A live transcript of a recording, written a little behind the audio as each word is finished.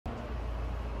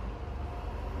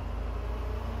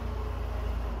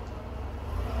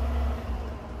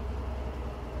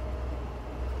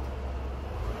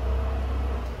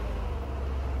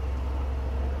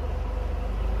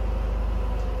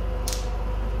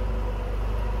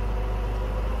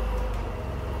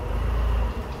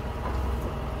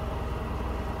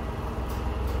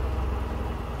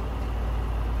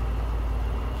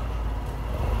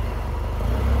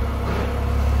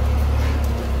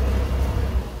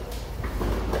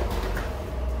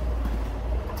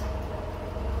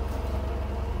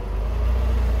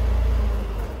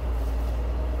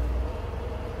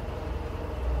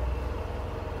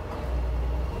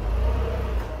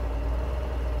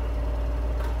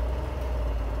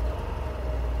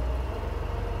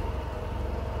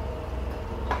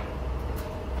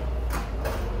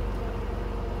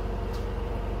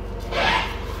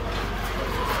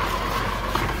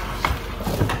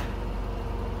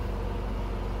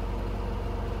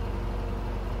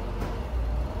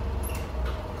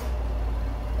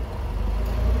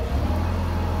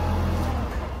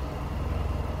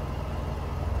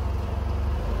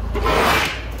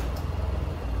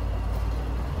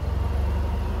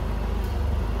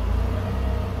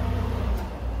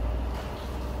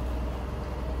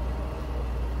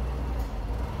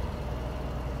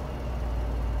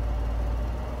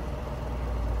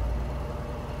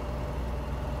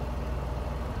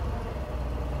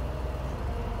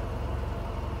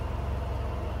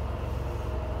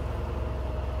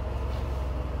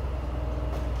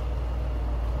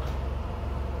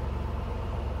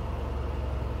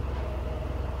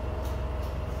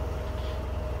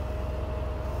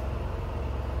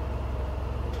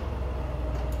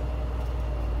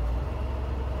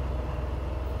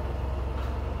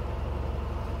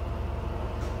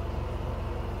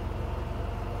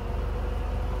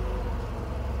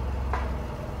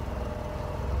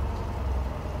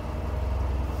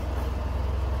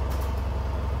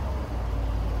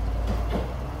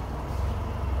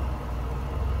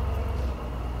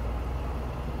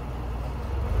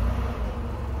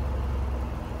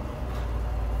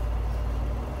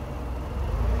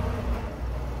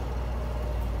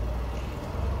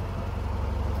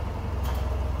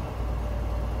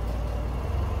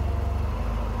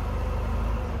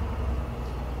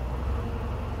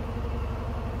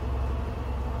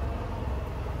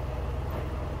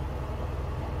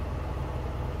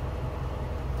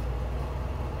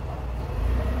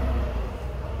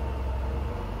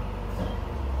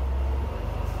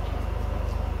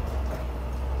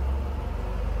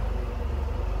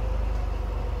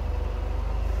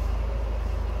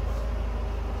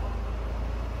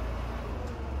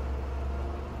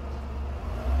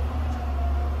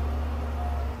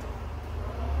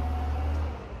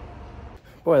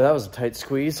Boy, that was a tight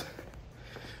squeeze.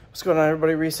 What's going on,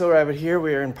 everybody? Resale Rabbit here.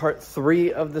 We are in part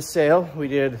 3 of the sale. We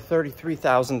did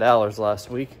 $33,000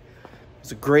 last week. It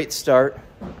was a great start.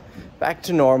 Back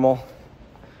to normal.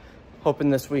 Hoping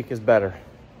this week is better.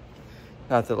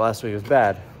 Not that last week was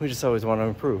bad. We just always want to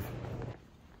improve.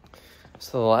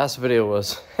 So the last video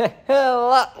was a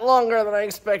lot longer than I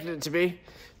expected it to be.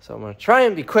 So I'm going to try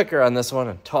and be quicker on this one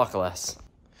and talk less.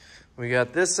 We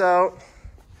got this out.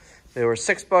 They were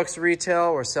 $6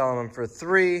 retail. We're selling them for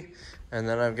 $3. And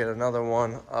then I've got another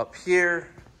one up here.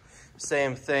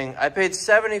 Same thing. I paid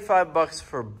 $75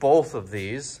 for both of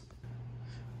these.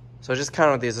 So just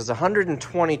counted these. There's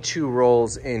 122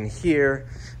 rolls in here.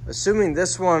 Assuming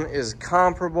this one is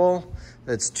comparable,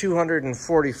 that's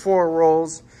 244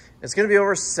 rolls. It's gonna be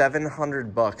over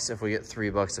 $700 if we get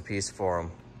 $3 a piece for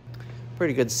them.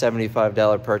 Pretty good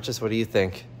 $75 purchase. What do you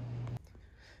think?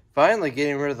 Finally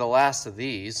getting rid of the last of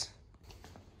these.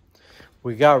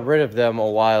 We got rid of them a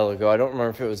while ago. I don't remember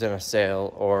if it was in a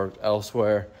sale or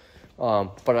elsewhere.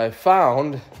 But I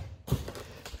found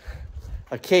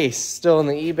a case still in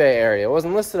the eBay area. It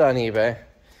wasn't listed on eBay,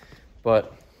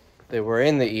 but they were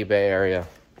in the eBay area.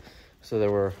 So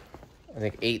there were, I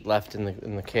think, 8 left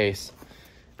in the case.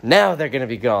 Now they're gonna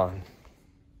be gone.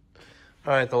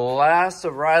 All right, the last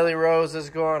of Riley Rose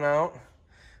is going out.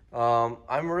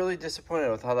 I'm really disappointed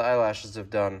with how the eyelashes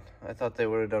have done. I thought they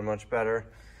would have done much better.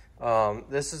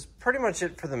 This is pretty much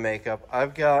it for the makeup.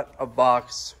 I've got a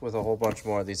box with a whole bunch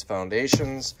more of these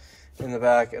foundations in the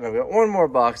back, and I've got one more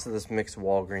box of this mixed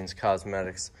Walgreens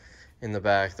cosmetics in the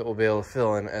back that we'll be able to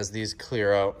fill in as these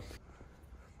clear out.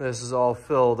 This is all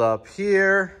filled up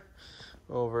here,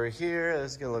 over here.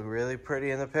 This is gonna look really pretty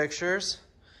in the pictures.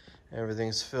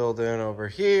 Everything's filled in over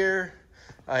here.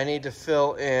 I need to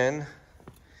fill in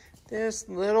this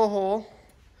little hole.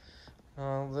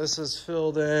 This is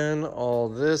filled in, all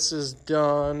this is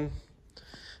done.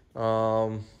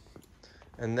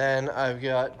 And then I've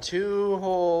got 2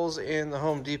 holes in the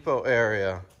Home Depot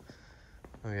area.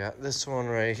 We got this one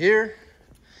right here,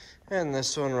 and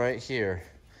this one right here.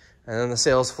 And then the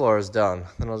sales floor is done.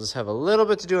 Then I'll just have a little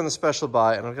bit to do in the special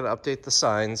buy, and I'm gonna update the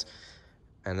signs,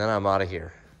 and then I'm out of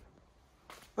here.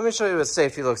 Let me show you what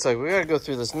safety looks like. We gotta go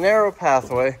through this narrow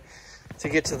pathway to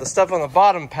get to the stuff on the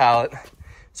bottom pallet.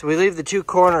 So we leave the 2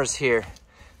 corners here.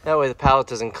 That way the pallet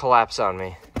doesn't collapse on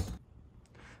me.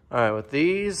 All right, with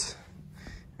these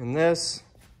and this,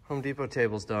 Home Depot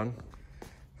table's done.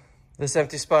 This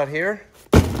empty spot here,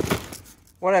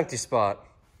 1 empty spot.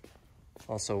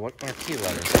 Also, what marquee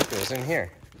letter goes in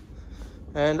here?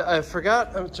 And I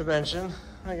forgot to mention,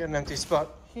 I got an empty spot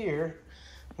here,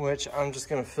 which I'm just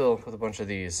gonna fill with a bunch of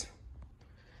these.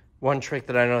 One trick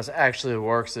that I noticed actually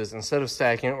works is instead of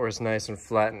stacking it where it's nice and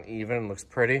flat and even and looks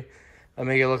pretty, I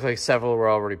make it look like several were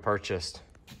already purchased.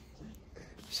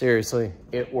 Seriously,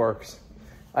 it works.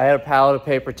 I had a pallet of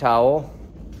paper towel,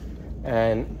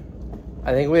 and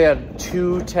I think we had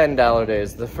 2 $10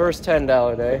 days. The first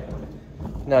 $10 day,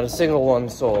 not a single one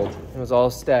sold. It was all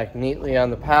stacked neatly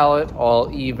on the pallet,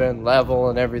 all even, level,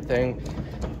 and everything.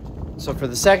 So for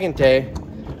the second day,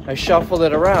 I shuffled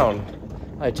it around.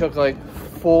 I took like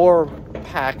 4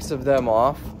 packs of them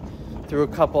off, threw a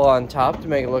couple on top to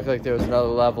make it look like there was another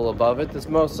level above it that's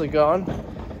mostly gone,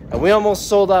 and we almost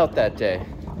sold out that day.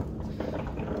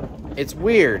 It's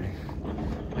weird.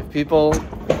 If people,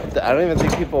 I don't even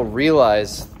think people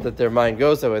realize that their mind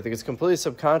goes that way. I think it's completely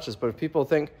subconscious, but if people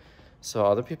think, so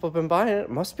other people have been buying it,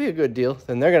 it must be a good deal,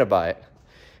 then they're gonna buy it.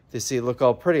 They see it look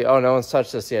all pretty, oh, no one's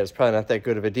touched this yet, it's probably not that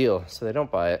good of a deal, so they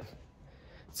don't buy it.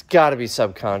 It's gotta be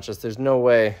subconscious, there's no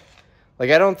way. Like,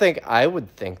 I don't think I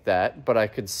would think that, but I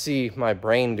could see my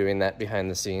brain doing that behind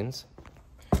the scenes.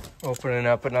 Opening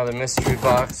up another mystery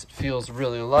box. It feels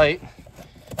really light.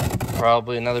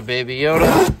 Probably another Baby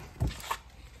Yoda.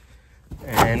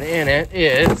 And in it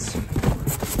is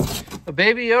a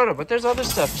Baby Yoda, but there's other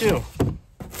stuff too.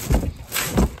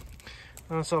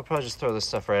 So I'll probably just throw this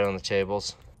stuff right on the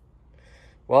tables.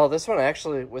 Well, this one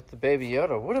actually, with the Baby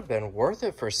Yoda, would have been worth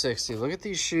it for $60. Look at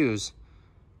these shoes.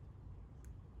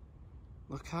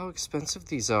 Look how expensive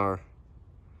these are.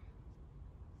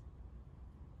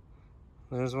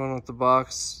 There's one with the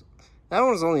box. That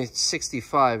one was only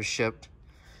 $65 shipped.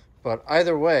 But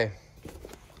either way,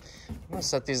 I'm gonna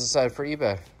set these aside for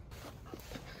eBay.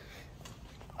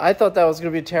 I thought that was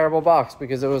gonna be a terrible box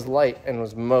because it was light and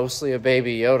was mostly a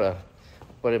Baby Yoda.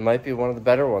 But it might be one of the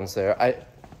better ones there.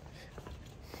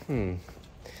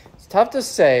 It's tough to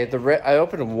say. I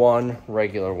opened one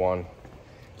regular one,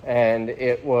 and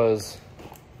it was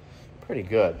pretty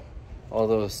good. All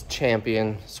those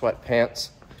Champion sweatpants.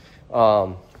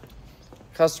 A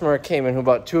customer came in who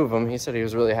bought 2 of them. He said he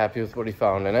was really happy with what he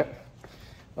found in it.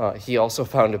 He also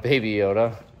found a Baby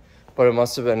Yoda, but it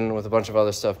must have been with a bunch of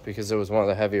other stuff because it was one of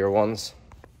the heavier ones.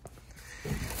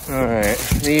 All right,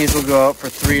 these will go up for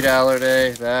 $3 a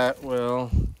day. That will,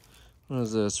 what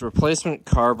is this? Replacement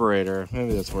carburetor.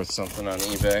 Maybe that's worth something on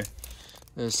eBay.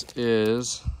 This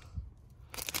is,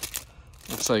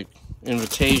 looks like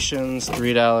invitations,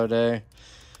 $3 a day.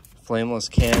 Flameless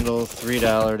candle,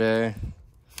 $3 a day.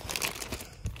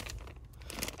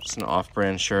 Just an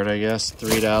off-brand shirt, I guess.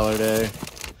 $3 a day.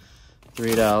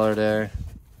 $3 a day.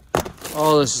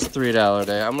 All this is $3 a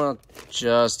day. I'm gonna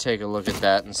just take a look at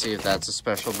that and see if that's a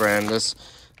special brand. This,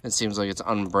 it seems like it's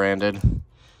unbranded.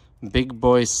 Big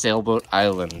Boy Sailboat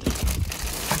Island.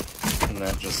 And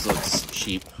that just looks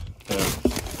cheap. Yeah.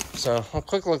 So I'll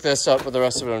quick look this up, but the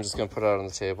rest of it I'm just gonna put out on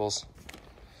the tables.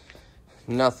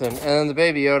 Nothing. And then the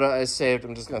Baby Yoda I saved,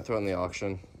 I'm just gonna throw in the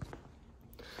auction.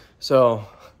 So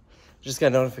just got a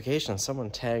notification. Someone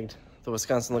tagged the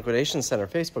Wisconsin Liquidation Center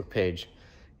Facebook page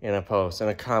in a post and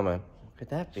a comment. What could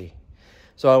that be?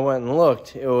 So I went and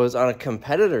looked. It was on a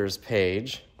competitor's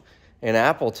page in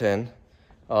Appleton.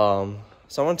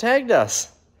 Someone tagged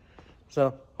us.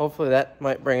 So hopefully that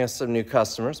might bring us some new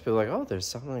customers. People are like, oh, there's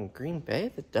someone in Green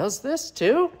Bay that does this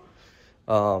too?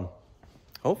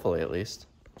 Hopefully at least.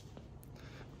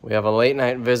 We have a late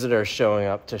night visitor showing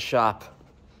up to shop.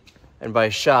 And by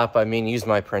shop, I mean use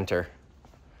my printer.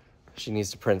 She needs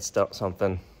to print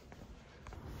something.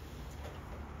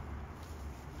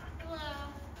 Hello.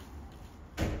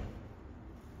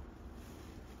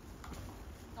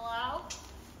 Hello?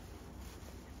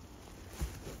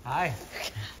 Hi.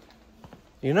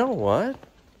 You know what?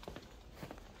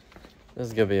 This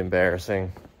is gonna be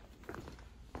embarrassing.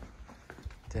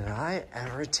 Did I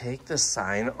ever take the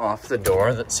sign off the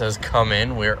door that says, come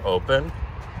in, we're open?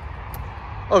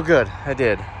 Oh, good, I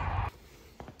did.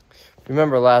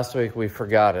 Remember last week we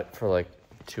forgot it for like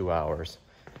 2 hours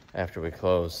after we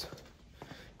closed.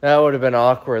 That would have been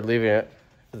awkward leaving it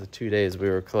for the 2 days we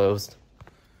were closed.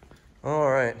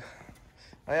 All right.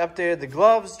 I updated the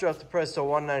gloves, dropped the price to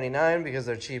 $199 because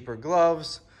they're cheaper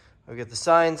gloves. I'll get the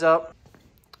signs up.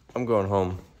 I'm going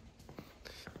home.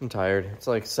 I'm tired. It's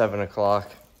like 7 o'clock.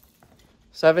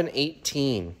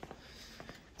 7:18.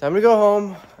 Time to go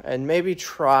home and maybe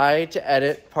try to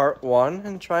edit part 1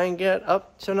 and try and get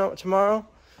up to tomorrow.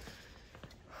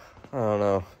 I don't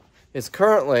know. It's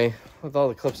currently, with all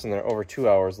the clips in there, over 2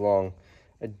 hours long.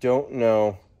 I don't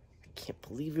know. I can't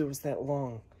believe it was that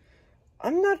long.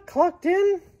 I'm not clocked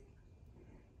in.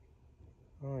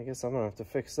 Well, I guess I'm gonna have to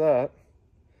fix that.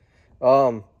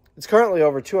 It's currently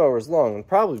over 2 hours long, and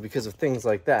probably because of things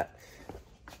like that.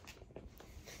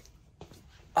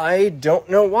 I don't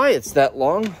know why it's that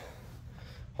long.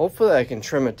 Hopefully I can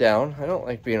trim it down. I don't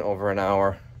like being over an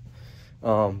hour.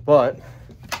 But,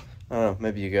 I don't know,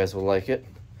 maybe you guys will like it.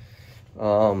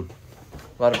 A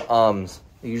lot of ums.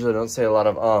 I usually don't say a lot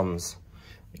of ums.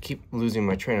 I keep losing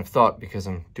my train of thought because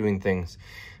I'm doing things.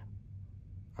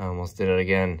 I almost did it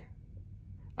again.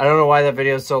 I don't know why that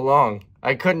video is so long.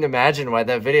 I couldn't imagine why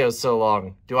that video is so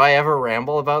long. Do I ever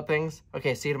ramble about things?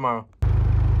 Okay, see you tomorrow.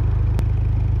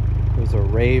 There's a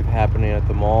rave happening at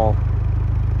the mall.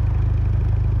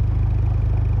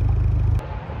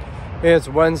 Hey, it's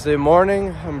Wednesday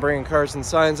morning. I'm bringing cars and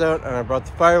signs out, and I brought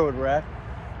the firewood rack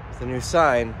with a new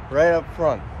sign right up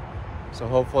front. So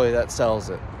hopefully that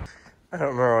sells it. I don't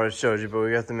remember what I showed you, but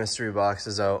we got the mystery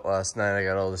boxes out last night. I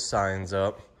got all the signs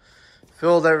up.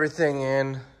 Filled everything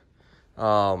in.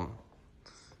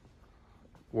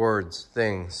 Words,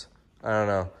 things. I don't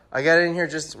know. I got in here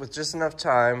with just enough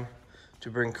time to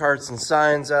bring carts and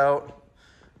signs out,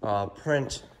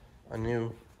 print a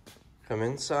new come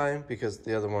in sign because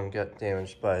the other one got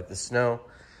damaged by the snow,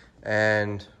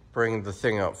 and bring the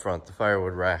thing out front, the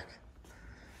firewood rack.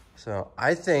 So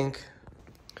I think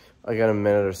I got a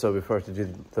minute or so before I have to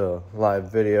do the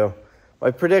live video. My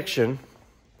prediction,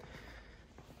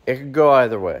 it could go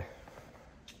either way.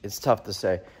 It's tough to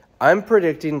say. I'm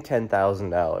predicting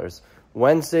 $10,000.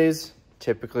 Wednesdays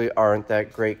typically aren't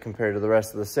that great compared to the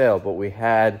rest of the sale, but we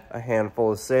had a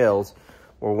handful of sales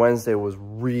where Wednesday was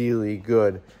really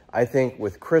good. I think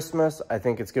with Christmas, I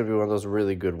think it's gonna be one of those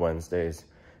really good Wednesdays.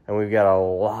 And we've got a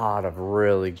lot of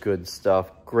really good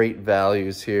stuff, great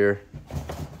values here.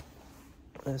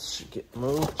 This should get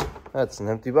moved. That's an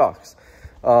empty box.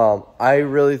 I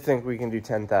really think we can do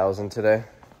 10,000 today.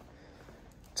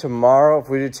 Tomorrow, if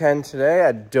we do 10 today,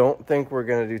 I don't think we're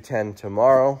gonna do 10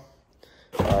 tomorrow.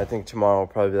 I think tomorrow will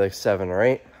probably be like 7 or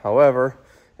 8. However,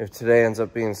 if today ends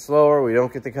up being slower, we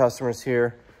don't get the customers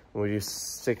here, and we do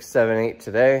 6, 7, 8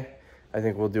 today, I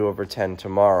think we'll do over 10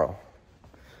 tomorrow.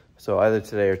 So either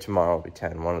today or tomorrow will be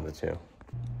 10, one of the two.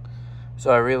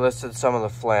 So I relisted some of the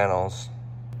flannels.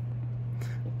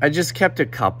 I just kept a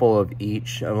couple of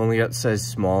each. I've only got size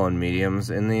small and mediums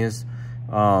in these.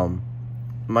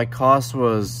 My cost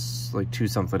was like $2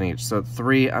 something each. So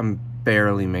 3, I'm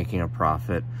barely making a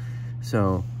profit.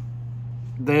 So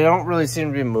they don't really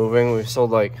seem to be moving. We've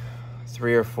sold like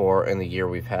 3 or 4 in the year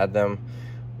we've had them,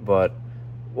 but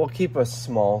we'll keep a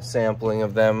small sampling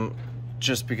of them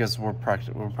just because we're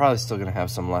probably still gonna have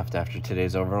some left after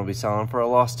today's over. We'll be selling for a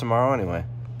loss tomorrow anyway.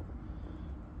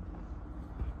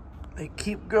 They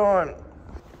keep going.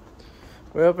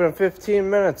 We open in 15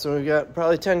 minutes and we've got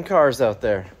probably 10 cars out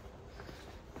there.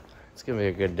 It's gonna be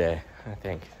a good day, I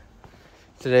think.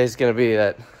 Today's gonna be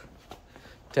that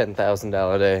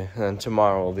 $10,000 day, and then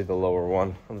tomorrow will be the lower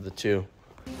one of the two.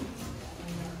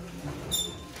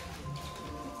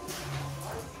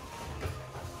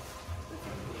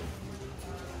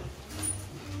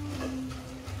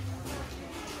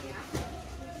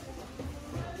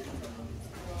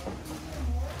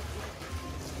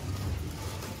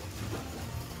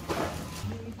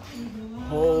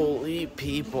 Holy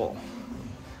people.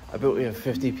 I bet we have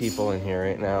 50 people in here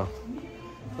right now.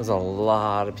 There's a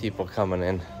lot of people coming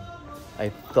in. I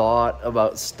thought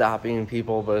about stopping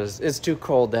people, but it's too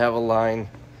cold to have a line.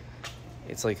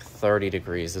 It's like 30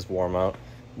 degrees, it's warm out.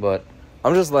 But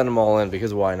I'm just letting them all in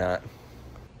because why not?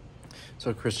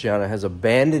 So Christiana has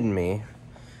abandoned me.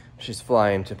 She's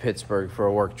flying to Pittsburgh for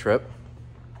a work trip.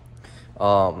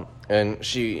 And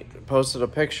she posted a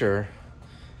picture.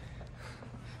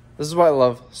 This is why I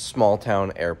love small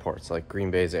town airports, like Green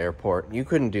Bay's airport. You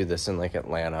couldn't do this in like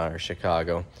Atlanta or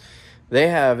Chicago. They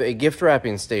have a gift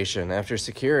wrapping station after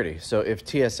security. So if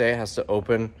TSA has to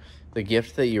open the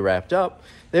gift that you wrapped up,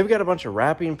 they've got a bunch of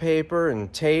wrapping paper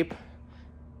and tape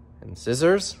and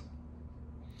scissors.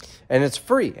 And it's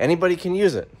free. Anybody can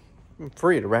use it.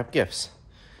 Free to wrap gifts.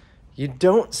 You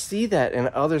don't see that in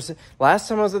others. Last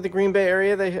time I was at the Green Bay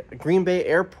area, Green Bay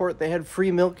Airport, they had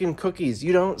free milk and cookies.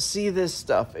 You don't see this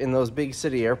stuff in those big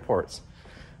city airports.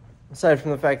 Aside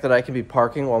from the fact that I can be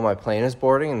parking while my plane is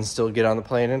boarding and still get on the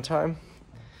plane in time.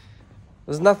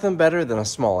 There's nothing better than a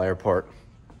small airport.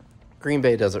 Green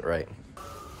Bay does it right.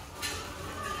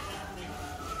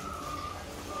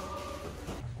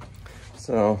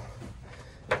 So,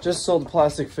 just sold the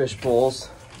plastic fish bowls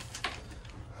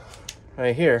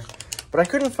right here. But I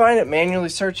couldn't find it manually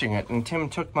searching it, and Tim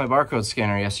took my barcode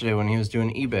scanner yesterday when he was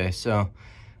doing eBay, so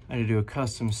I had to do a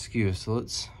custom SKU. So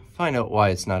let's find out why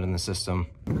it's not in the system.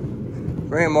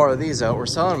 Bringing more of these out. We're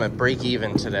selling them at break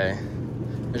even today.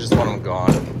 I just want them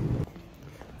gone.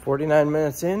 49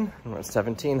 minutes in, and we're at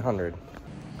 1,700.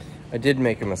 I did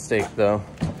make a mistake though.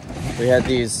 We had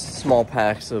these small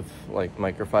packs of like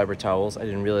microfiber towels. I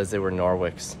didn't realize they were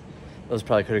Norwicks. Those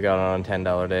probably could have gone on a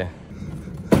 $10 day.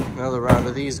 Another round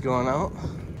of these going out.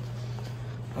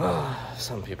 Oh,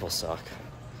 some people suck.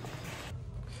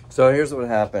 So here's what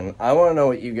happened. I want to know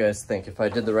what you guys think, if I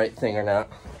did the right thing or not.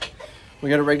 We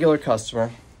got a regular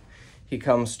customer. He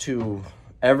comes to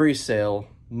every sale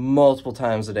multiple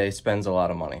times a day, spends a lot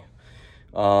of money.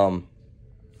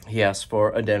 He asked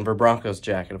for a Denver Broncos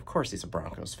jacket. Of course he's a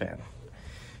Broncos fan.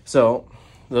 So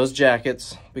those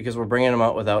jackets, because we're bringing them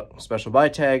out without special buy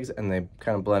tags and they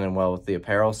kind of blend in well with the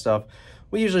apparel stuff,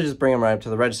 we usually just bring them right up to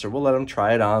the register. We'll let them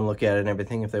try it on, look at it and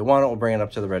everything. If they want it, we'll bring it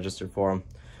up to the register for them.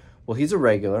 Well, he's a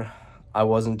regular. I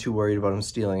wasn't too worried about him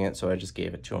stealing it, so I just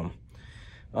gave it to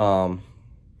him.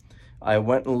 I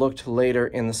went and looked later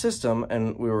in the system,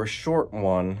 and we were short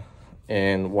one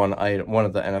in one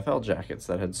of the NFL jackets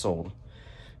that had sold.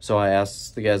 So I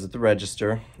asked the guys at the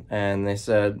register, and they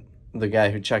said, the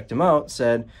guy who checked him out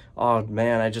said, "Oh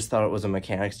man, I just thought it was a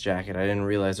mechanic's jacket. I didn't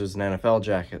realize it was an NFL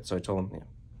jacket." So I told him,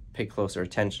 pay closer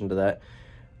attention to that.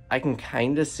 I can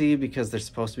kind of see, because they're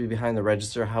supposed to be behind the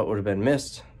register, how it would have been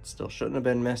missed. It still shouldn't have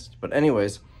been missed. But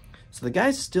anyways, so the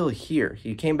guy's still here.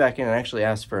 He came back in and actually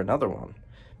asked for another one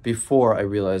before I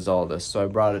realized all this. So I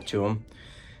brought it to him.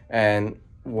 And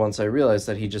once I realized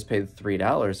that he just paid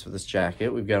 $3 for this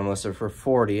jacket, we've got him listed for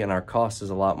 $40 and our cost is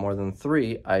a lot more than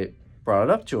 $3, I brought it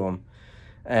up to him.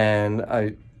 And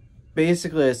I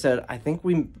said, I think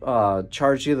we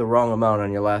charged you the wrong amount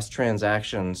on your last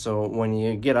transaction. So when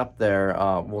you get up there,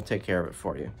 we'll take care of it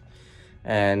for you.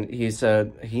 And he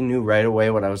said he knew right away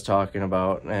what I was talking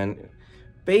about. And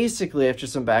basically, after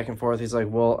some back and forth, he's like,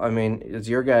 well, I mean, it's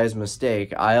your guys'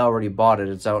 mistake. I already bought it.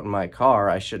 It's out in my car.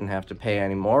 I shouldn't have to pay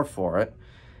any more for it.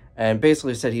 And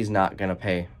basically said he's not going to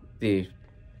pay the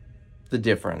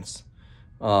difference.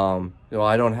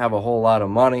 I don't have a whole lot of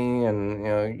money,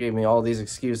 and he gave me all these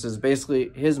excuses. Basically,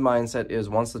 his mindset is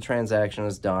once the transaction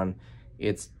is done,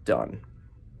 it's done.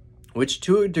 which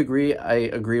to a degree I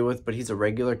agree with, but he's a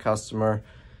regular customer.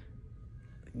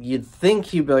 You'd think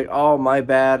he'd be like, oh, my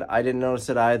bad, I didn't notice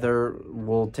it either,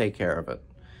 we'll take care of it.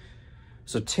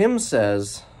 So Tim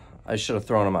says I should have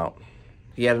thrown him out.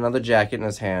 He had another jacket in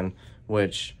his hand,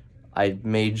 which I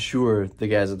made sure the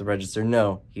guys at the register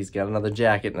know he's got another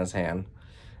jacket in his hand.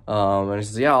 And he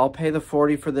says, yeah, I'll pay the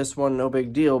 $40 for this one, no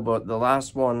big deal, but the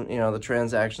last one, you know, the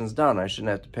transaction's done. I shouldn't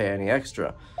have to pay any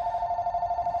extra.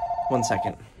 1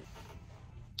 second.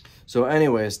 So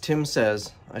anyways, Tim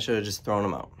says I should have just thrown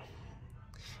him out.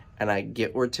 And I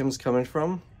get where Tim's coming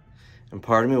from. And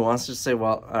part of me wants to say,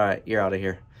 well, all right, you're out of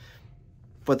here.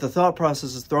 But the thought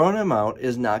process is throwing him out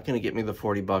is not going to get me the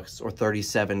 $40 or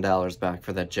 $37 back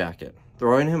for that jacket.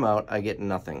 Throwing him out, I get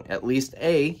nothing. At least,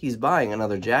 A, he's buying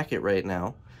another jacket right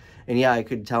now. And yeah, I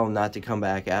could tell him not to come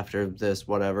back after this,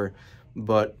 whatever.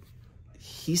 But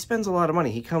he spends a lot of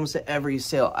money. He comes to every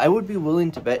sale. I would be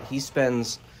willing to bet he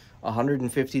spends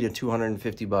 $150 to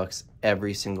 $250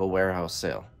 every single warehouse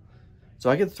sale. So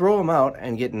I could throw him out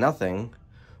and get nothing,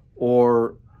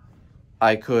 or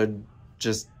I could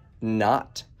just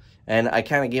not. And I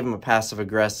kind of gave him a passive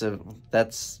aggressive,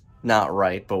 that's not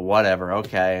right, but whatever,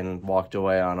 okay, and walked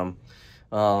away on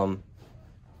him.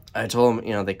 I told him,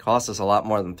 you know, they cost us a lot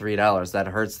more than $3. That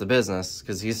hurts the business,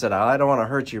 because he said, I don't want to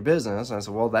hurt your business. And I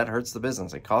said, well, that hurts the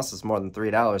business. It costs us more than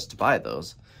 $3 to buy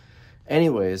those.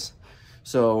 Anyways,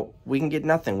 so we can get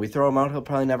nothing. We throw him out, he'll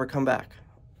probably never come back.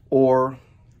 Or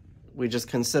we just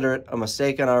consider it a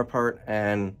mistake on our part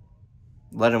and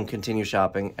let him continue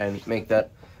shopping and make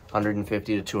that $150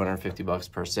 to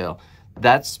 $250 per sale.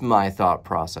 That's my thought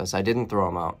process. I didn't throw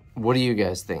him out. What do you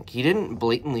guys think? He didn't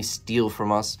blatantly steal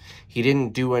from us. He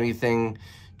didn't do anything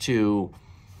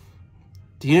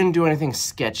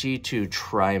sketchy to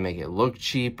try and make it look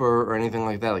cheaper or anything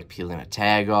like that, like peeling a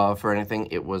tag off or anything.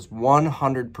 It was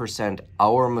 100%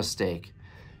 our mistake.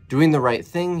 Doing the right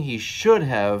thing, he should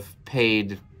have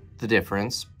paid the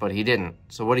difference, but he didn't.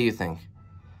 So what do you think?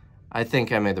 I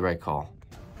think I made the right call.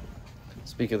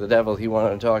 Speak of the devil, he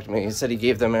wanted to talk to me. He said he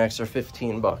gave them an extra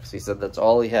 $15. He said that's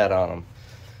all he had on him.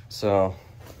 So,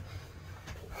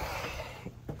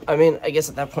 I mean, I guess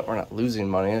at that point we're not losing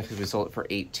money because we sold it for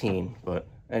 $18. But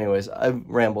anyways, I've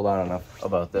rambled on enough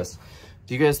about this.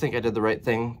 Do you guys think I did the right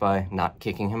thing by not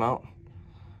kicking him out?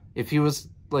 If he was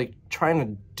like trying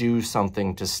to do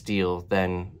something to steal,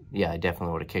 then yeah, I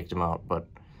definitely would have kicked him out. But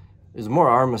it was more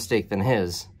our mistake than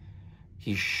his.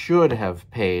 He should have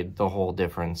paid the whole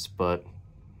difference, but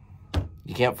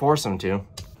you can't force him to.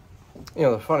 You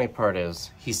know, the funny part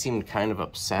is he seemed kind of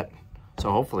upset,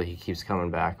 so hopefully he keeps coming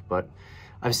back. But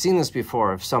I've seen this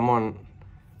before. If someone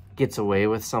gets away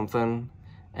with something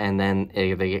and then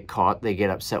they get caught, they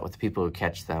get upset with the people who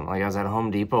catch them. Like I was at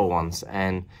Home Depot once,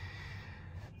 and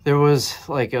there was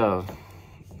like a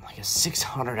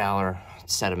 $600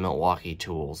 set of Milwaukee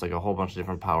tools, like a whole bunch of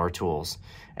different power tools,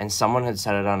 and someone had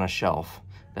set it on a shelf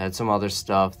that had some other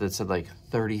stuff that said like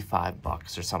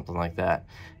 $35 or something like that,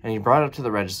 and he brought it up to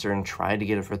the register and tried to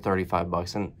get it for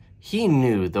 $35, and he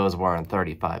knew those weren't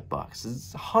 $35.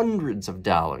 It's hundreds of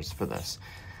dollars for this.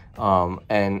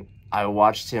 And I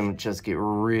watched him just get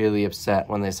really upset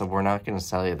when they said, we're not going to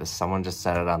sell you this, someone just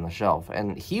set it on the shelf.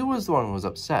 And he was the one who was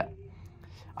upset.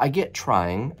 I get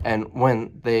trying, and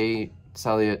when they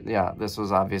sell you, yeah, this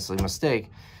was obviously a mistake,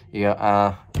 you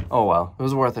go, oh well, it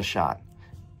was worth a shot.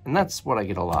 And that's what I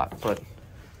get a lot, but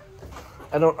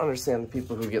I don't understand the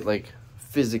people who get like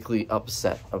physically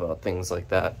upset about things like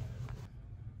that.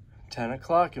 10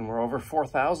 o'clock and we're over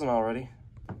 4,000 already.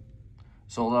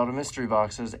 Sold out of mystery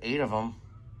boxes, 8 of them.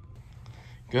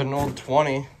 Good and old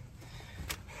 20.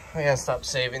 I gotta stop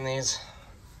saving these.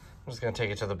 I'm just gonna take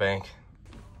it to the bank.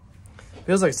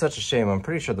 Feels like such a shame. I'm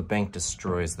pretty sure the bank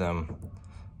destroys them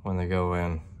when they go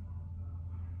in.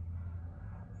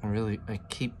 I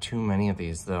keep too many of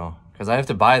these though, because I have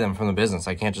to buy them from the business.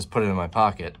 I can't just put it in my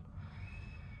pocket.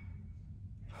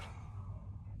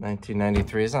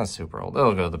 1993 is not super old.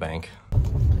 It'll go to the bank.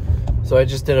 So I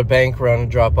just did a bank run to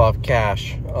drop off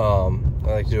cash. I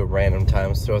like to do it random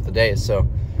times throughout the day, so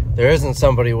there isn't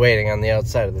somebody waiting on the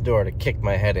outside of the door to kick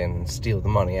my head in and steal the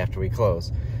money after we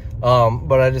close.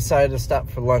 But I decided to stop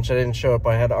for lunch. I didn't show up.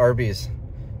 I had Arby's.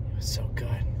 It was so good.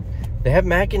 They have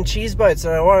mac and cheese bites,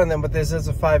 and I wanted them, but this is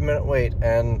a 5-minute wait.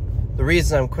 And the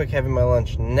reason I'm quick having my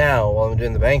lunch now while I'm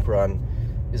doing the bank run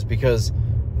is because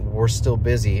we're still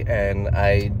busy, and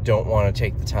I don't want to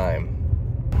take the time.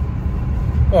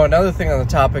 Oh, another thing on the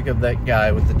topic of that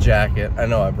guy with the jacket. I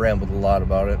know I've rambled a lot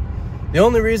about it. The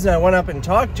only reason I went up and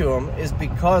talked to him is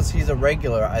because he's a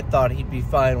regular. I thought he'd be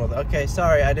fine with, okay,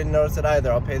 sorry, I didn't notice it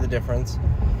either. I'll pay the difference.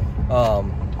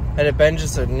 Had it been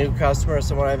just a new customer or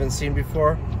someone I haven't seen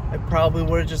before, I probably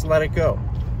would have just let it go.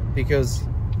 Because,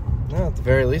 well, at the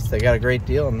very least, they got a great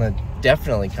deal and they're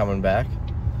definitely coming back.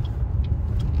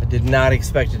 I did not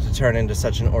expect it to turn into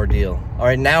such an ordeal. All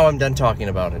right, now I'm done talking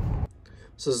about it.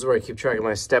 So this is where I keep track of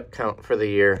my step count for the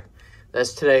year.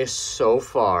 That's today so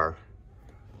far.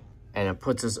 And it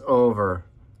puts us over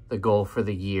the goal for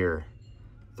the year.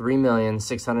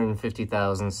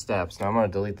 3,650,000 steps. Now I'm gonna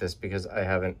delete this because I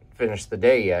haven't finished the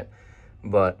day yet,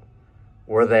 but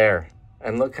we're there.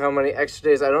 And look how many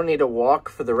extra days I don't need to walk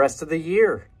for the rest of the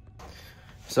year.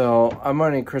 So I'm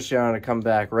gonna need Christiana to come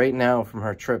back right now from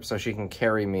her trip so she can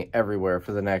carry me everywhere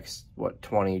for the next,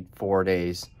 24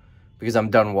 days, because I'm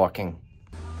done walking.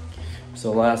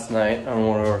 So last night on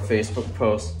one of our Facebook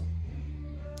posts,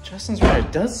 Justin's right,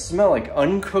 it does smell like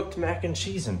uncooked mac and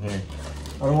cheese in here.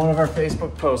 On one of our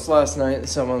Facebook posts last night,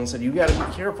 someone said, you gotta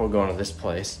be careful going to this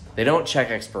place. They don't check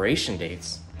expiration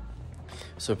dates.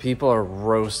 So people are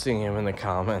roasting him in the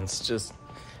comments. Just,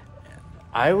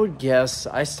 I would guess,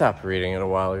 I stopped reading it a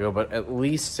while ago, but at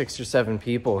least 6 or 7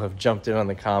 people have jumped in on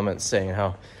the comments saying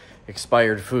how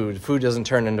expired food doesn't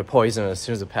turn into poison as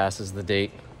soon as it passes the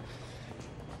date.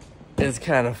 It's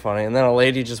kind of funny. And then a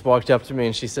lady just walked up to me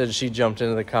and she said she jumped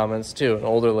into the comments too, an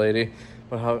older lady,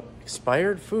 but how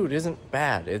expired food isn't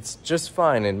bad. It's just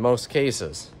fine in most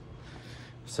cases.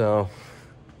 So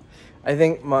I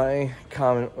think my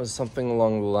comment was something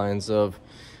along the lines of,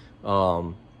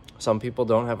 some people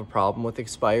don't have a problem with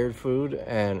expired food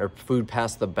or food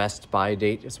past the best buy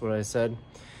date is what I said.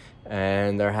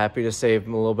 And they're happy to save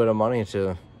a little bit of money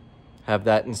to have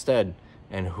that instead.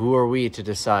 And who are we to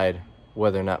decide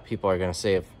whether or not people are going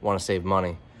to want to save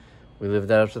money? We leave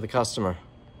that up to the customer.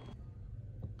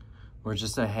 We're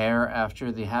just a hair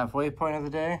after the halfway point of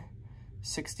the day.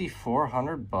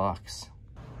 6,400 bucks.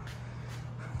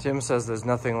 Tim says there's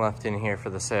nothing left in here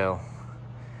for the sale.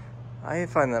 I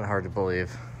find that hard to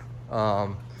believe.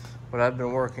 But I've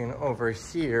been working over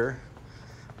here.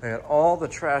 I got all the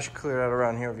trash cleared out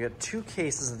around here. We've got 2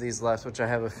 cases of these left, which I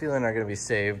have a feeling are going to be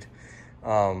saved.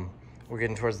 We're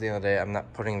getting towards the end of the day. I'm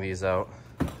not putting these out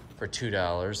for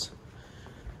 $2.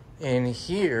 In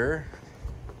here,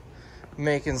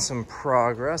 making some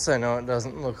progress. I know it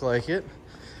doesn't look like it,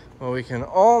 but we can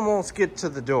almost get to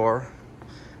the door.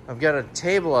 I've got a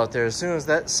table out there. As soon as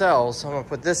that sells, I'm gonna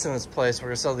put this in its place. We're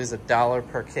gonna sell these $1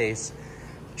 per case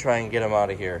to try and get them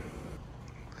out of here.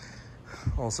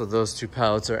 Also, those 2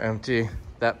 pallets are empty.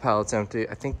 That pallet's empty.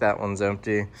 I think that one's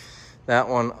empty. That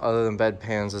one, other than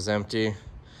bedpans, is empty.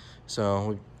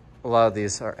 So a lot of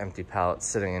these are empty pallets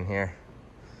sitting in here.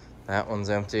 That one's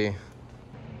empty.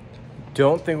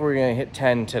 Don't think we're gonna hit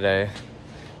 10 today.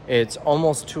 It's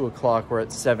almost 2 o'clock. We're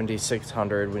at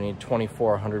 7,600. We need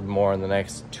 2,400 more in the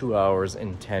next 2 hours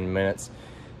and 10 minutes.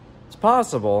 It's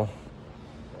possible,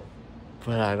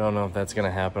 but I don't know if that's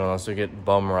gonna happen unless we get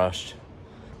bum rushed.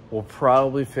 We'll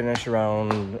probably finish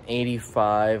around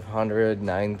 8,500,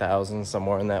 9,000,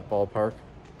 somewhere in that ballpark.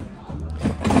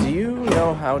 Do you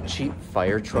know how cheap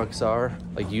fire trucks are?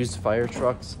 Like used fire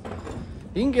trucks?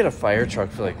 You can get a fire truck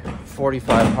for like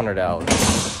 $4,500.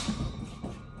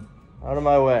 Out of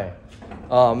my way.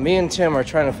 Me and Tim are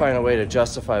trying to find a way to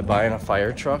justify buying a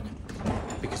fire truck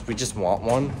because we just want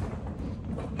one.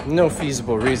 No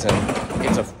feasible reason.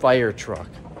 It's a fire truck.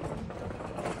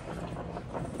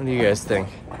 What do you guys think?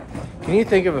 Can you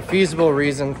think of a feasible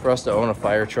reason for us to own a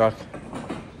fire truck?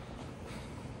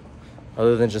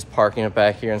 Other than just parking it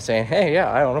back here and saying, hey, yeah,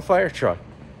 I own a fire truck.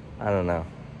 I don't know.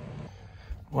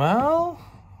 Well,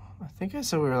 I think I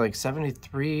said we were like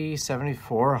 7,300,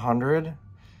 7,400.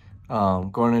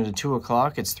 Going into 2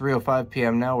 o'clock, it's 3:05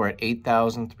 p.m. now. We're at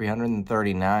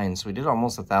 8,339. So we did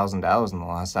almost $1,000 in the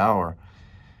last hour.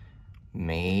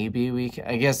 Maybe we can,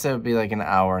 I guess that would be like an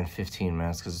hour and 15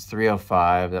 minutes because it's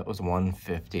 3:05. That was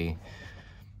 150.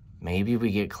 Maybe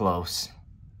we get close.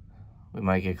 We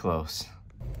might get close.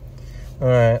 All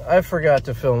right, I forgot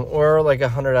to film. We're like $100,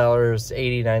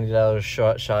 $80,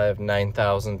 $90 shy of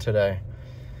 9,000 today.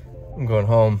 I'm going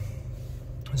home.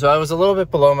 So I was a little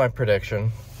bit below my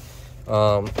prediction.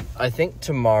 I think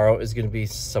tomorrow is going to be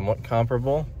somewhat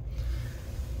comparable.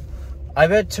 I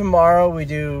bet tomorrow we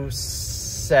do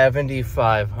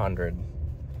 7,500.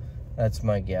 That's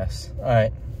my guess. All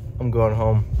right, I'm going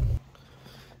home.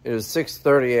 It is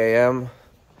 6:30 a.m.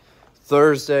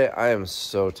 Thursday. I am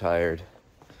so tired.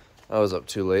 I was up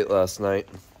too late last night.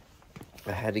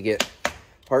 I had to get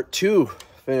part 2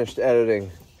 finished editing.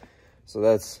 So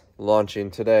that's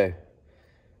launching today.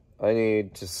 I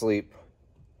need to sleep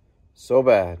so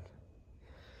bad.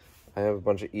 I have a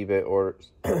bunch of eBay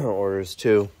orders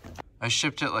too. I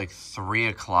shipped at like 3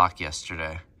 o'clock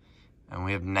yesterday. And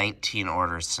we have 19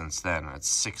 orders since then.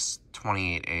 It's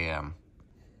 6:28 a.m.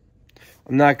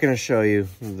 I'm not going to show you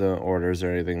the orders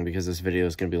or anything because this video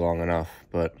is going to be long enough,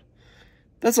 but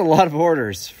that's a lot of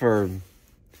orders for,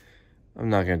 I'm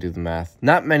not going to do the math,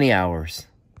 not many hours.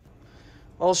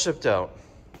 All shipped out.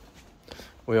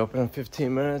 We open in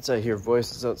 15 minutes. I hear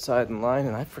voices outside in line,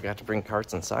 and I forgot to bring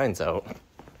carts and signs out.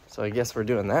 So I guess we're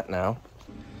doing that now.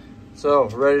 So,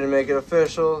 ready to make it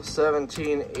official,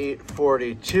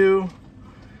 17,842.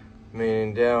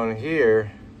 Meaning down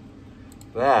here,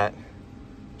 that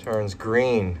turns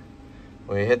green.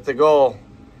 We hit the goal.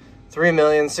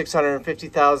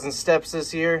 3,650,000 steps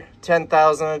this year,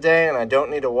 10,000 a day, and I don't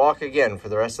need to walk again for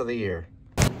the rest of the year.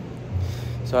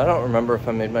 So I don't remember if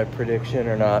I made my prediction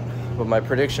or not, but my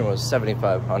prediction was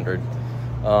 7,500.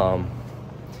 A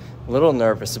little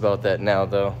nervous about that now,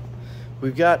 though.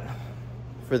 We've got,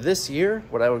 for this year,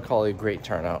 what I would call a great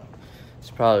turnout. It's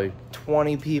probably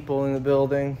 20 people in the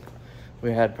building.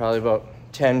 We had probably about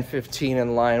 10, 15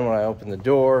 in line when I opened the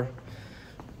door.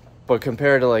 But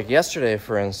compared to like yesterday,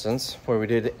 for instance, where we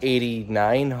did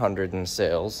 8,900 in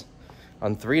sales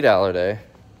on $3 day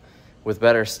with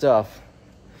better stuff,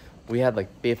 we had like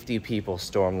 50 people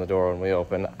storm the door when we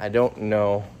opened. I don't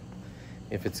know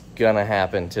if it's gonna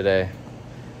happen today.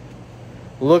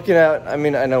 Looking at, I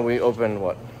mean, I know we opened,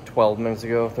 what, 12 minutes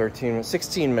ago,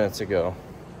 16 minutes ago.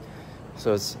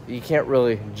 So it's, you can't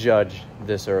really judge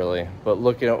this early, but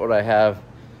looking at what I have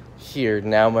here,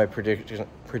 now my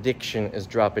prediction is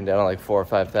dropping down to like 4,000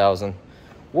 or 5,000.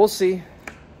 We'll see.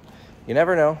 You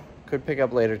never know. Could pick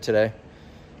up later today,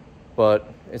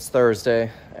 but it's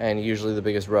Thursday, and usually the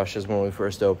biggest rush is when we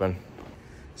first open.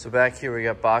 So back here we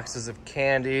got boxes of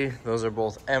candy. Those are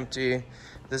both empty.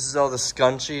 This is all the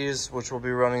scunchies, which will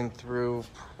be running through,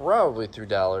 probably through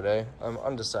Dollar Day. I'm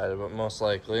undecided, but most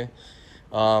likely.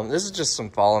 This is just some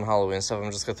fall and Halloween stuff.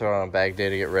 I'm just gonna throw it on a bag day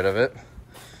to get rid of it.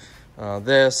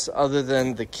 This, other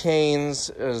than the canes,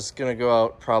 is gonna go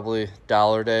out probably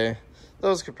Dollar Day.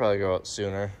 Those could probably go out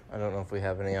sooner. I don't know if we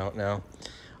have any out now.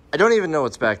 I don't even know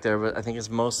what's back there, but I think it's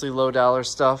mostly low dollar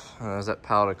stuff. There's that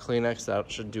pallet of Kleenex.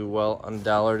 That should do well on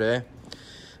Dollar Day.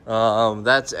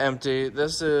 That's empty.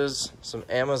 This is some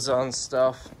Amazon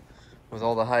stuff with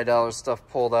all the high dollar stuff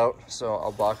pulled out. So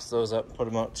I'll box those up, put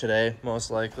them out today, most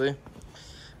likely.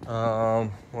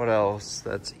 What else?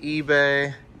 That's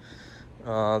eBay.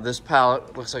 This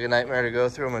pallet looks like a nightmare to go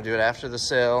through. I'm gonna do it after the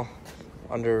sale.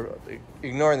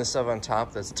 Ignoring the stuff on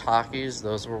top, that's Takis.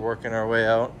 Those we're working our way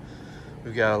out.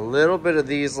 We've got a little bit of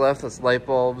these left. That's light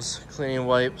bulbs, cleaning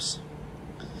wipes.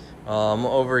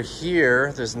 Over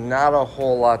here, there's not a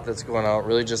whole lot that's going out.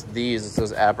 Really just these. It's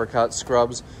those apricot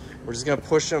scrubs. We're just gonna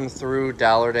push them through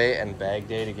Dollar Day and Bag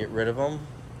Day to get rid of them.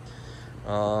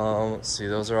 Let's see,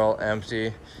 those are all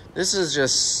empty. This is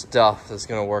just stuff that's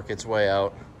gonna work its way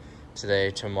out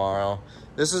today, tomorrow.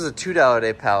 This is a $2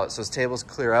 day pallet, so as tables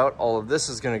clear out, all of this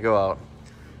is gonna go out.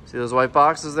 See those white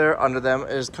boxes there? Under them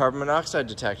is carbon monoxide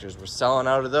detectors. We're selling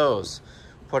out of those.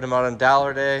 Put them out on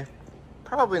Dollar Day.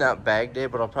 Probably not Bag Day,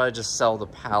 but I'll probably just sell the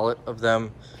pallet of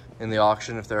them in the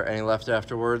auction if there are any left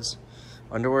afterwards.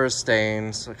 Underwear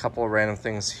stains, a couple of random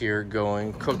things here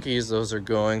going. Cookies, those are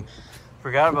going.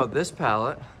 Forgot about this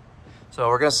pallet. So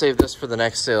we're gonna save this for the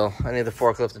next sale. I need the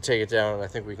forklift to take it down, and I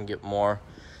think we can get more.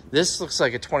 This looks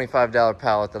like a $25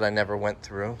 pallet that I never went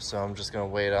through, so I'm just gonna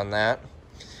wait on that.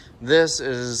 This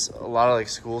is a lot of like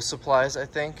school supplies, I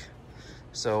think.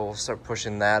 So we'll start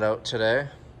pushing that out today.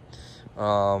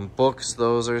 Books,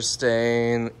 those are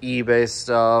staying. eBay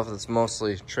stuff, that's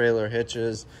mostly trailer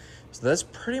hitches. So that's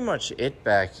pretty much it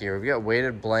back here. We've got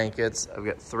weighted blankets. I've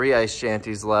got 3 ice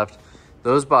shanties left.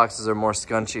 Those boxes are more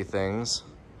scunchy things.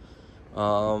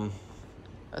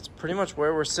 That's pretty much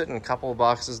where we're sitting. A couple of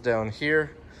boxes down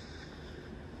here.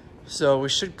 So we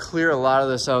should clear a lot of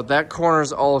this out. That corner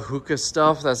is all hookah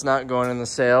stuff. That's not going in the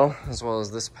sale, as well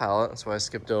as this pallet. That's why I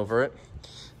skipped over it.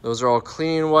 Those are all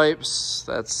cleaning wipes.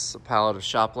 That's a pallet of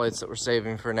shop lights that we're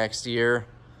saving for next year.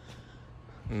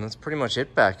 And that's pretty much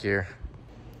it back here.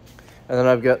 And then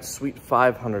I've got Suite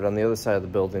 500 on the other side of the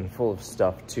building, full of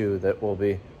stuff too that we'll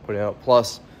be putting out.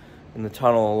 Plus, in the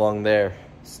tunnel along there,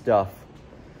 stuff.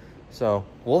 So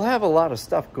we'll have a lot of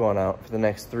stuff going out for the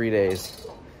next 3 days.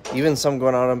 Even some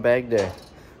going out on Bag Day.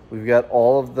 We've got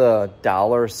all of the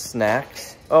dollar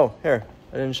snacks. Oh, here,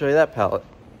 I didn't show you that pallet.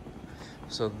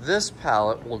 So this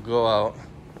pallet will go out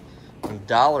on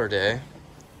Dollar Day.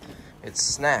 It's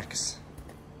snacks.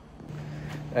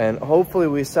 And hopefully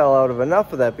we sell out of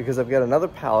enough of that, because I've got another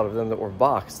pallet of them that were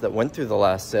boxed that went through the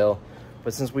last sale.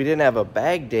 But since we didn't have a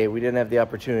Bag Day, we didn't have the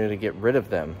opportunity to get rid of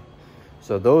them.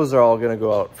 So those are all gonna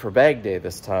go out for Bag Day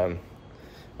this time.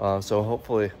 So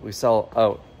hopefully we sell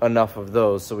out enough of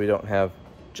those so we don't have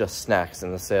just snacks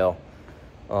in the sale.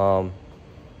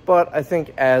 But I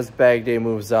think as bag day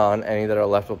moves on, any that are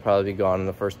left will probably be gone in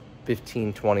the first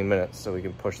 15-20 minutes, so we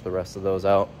can push the rest of those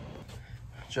out.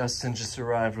 Justin just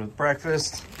arrived with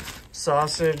breakfast,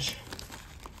 sausage.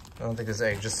 I don't think there's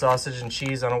egg, just sausage and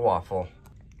cheese on a waffle.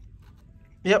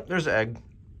 Yep, there's egg.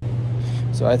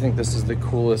 So I think this is the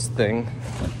coolest thing.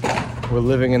 We're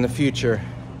living in the future.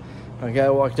 A guy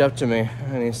walked up to me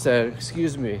and he said,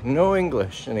 "Excuse me, no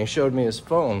English." And he showed me his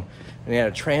phone and he had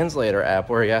a translator app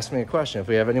where he asked me a question, if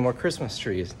we have any more Christmas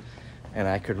trees. And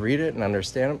I could read it and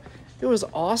understand him. It was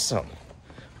awesome.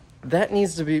 That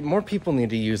needs to be, more people need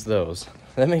to use those.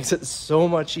 That makes it so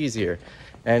much easier.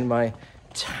 And my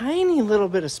tiny little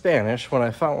bit of Spanish, when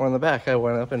I found one in the back, I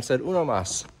went up and said, "Uno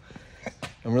más."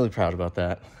 I'm really proud about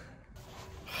that.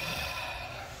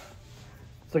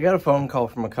 So I got a phone call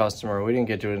from a customer. We didn't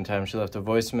get to it in time. She left a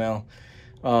voicemail.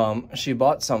 She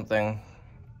bought something,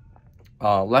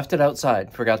 left it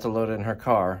outside, forgot to load it in her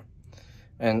car.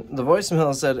 And the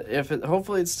voicemail said,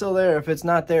 hopefully it's still there. If it's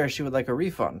not there, she would like a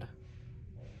refund.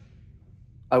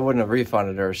 I wouldn't have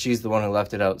refunded her. She's the one who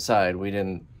left it outside. We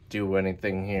didn't do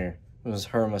anything here. It was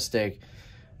her mistake.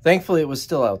 Thankfully, it was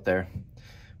still out there.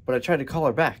 But I tried to call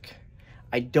her back.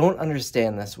 I don't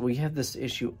understand this. We have this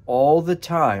issue all the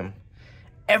time.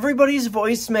 Everybody's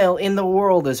voicemail in the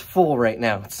world is full right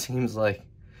now, it seems like.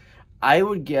 I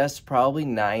would guess probably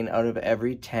 9 out of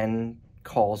every 10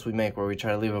 calls we make where we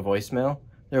try to leave a voicemail,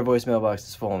 their voicemail box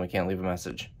is full and we can't leave a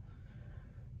message.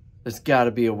 There's got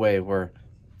to be a way where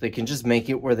they can just make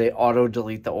it where they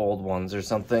auto-delete the old ones or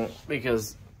something,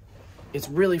 because it's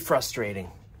really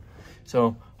frustrating.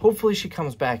 So hopefully she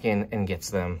comes back in and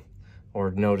gets them,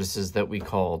 or notices that we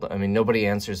called. I mean, nobody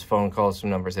answers phone calls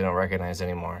from numbers they don't recognize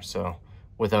anymore, so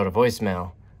without a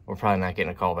voicemail, we're probably not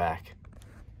getting a call back.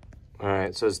 All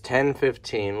right, so it's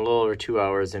 10:15, a little over 2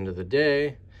 hours into the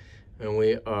day, and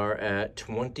we are at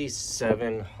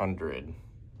 2,700.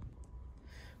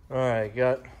 All right,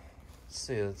 got, let's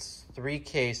see, it's 3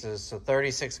 cases, so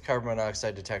 36 carbon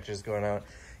monoxide detectors going out.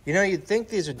 You know, you'd think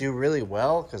these would do really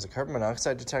well, because a carbon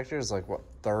monoxide detector is like, what,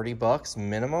 30 bucks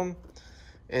minimum?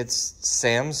 It's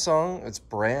Samsung, it's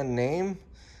brand name.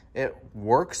 It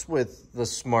works with the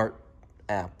smart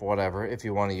app, whatever, if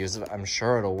you want to use it. I'm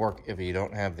sure it'll work if you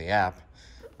don't have the app.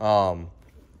 And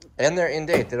they're in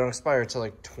date. They don't expire until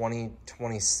like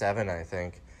 2027, I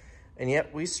think. And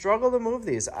yet we struggle to move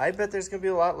these. I bet there's going to be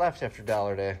a lot left after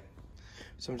Dollar Day.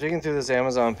 So I'm digging through this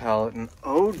Amazon pallet and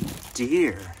oh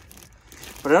dear.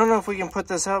 But I don't know if we can put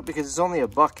this out because there's only a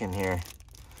buck in here.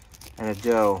 And a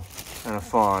doe and a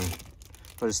fawn.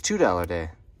 But it's $2 day.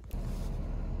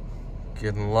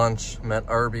 Getting lunch. I'm at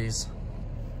Arby's.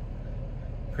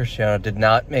 Cristiano did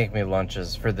not make me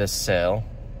lunches for this sale.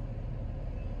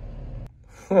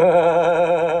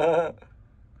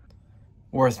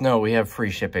 Worth note, we have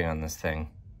free shipping on this thing.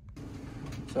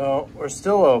 So we're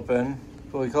still open,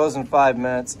 but we close in 5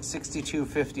 minutes.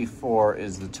 $62.54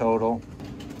 is the total.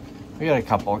 We got a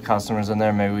couple of customers in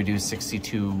there. Maybe we do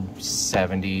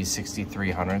 $62.70,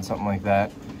 $6,300, something like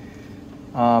that.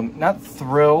 Not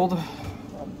thrilled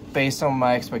based on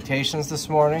my expectations this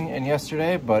morning and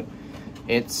yesterday, but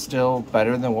it's still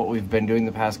better than what we've been doing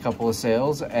the past couple of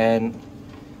sales. And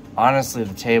honestly,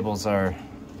 the tables are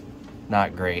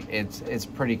not great. It's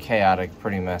pretty chaotic,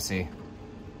 pretty messy.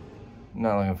 I'm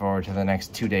not looking forward to the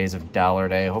next 2 days of Dollar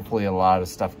Day. Hopefully a lot of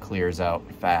stuff clears out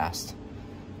fast.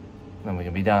 Then we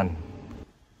can be done.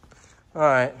 All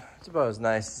right, it's about as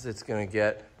nice as it's gonna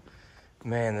get.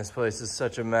 Man, this place is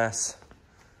such a mess.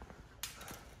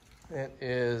 It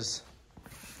is.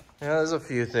 Yeah, there's a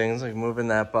few things, like moving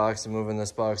that box and moving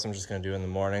this box. I'm just gonna do in the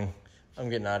morning. I'm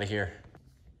getting out of here.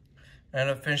 And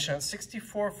I'm finishing at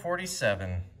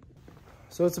 $64.47.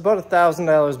 So it's about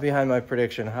 $1,000 behind my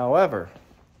prediction. However,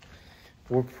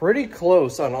 we're pretty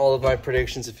close on all of my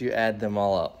predictions if you add them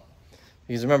all up.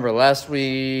 Because remember, last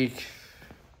week,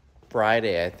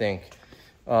 Friday, I think,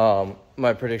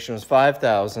 my prediction was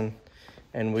 5,000,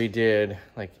 and we did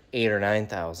like 8,000 or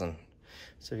 9,000.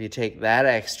 So if you take that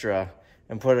extra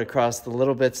and put it across the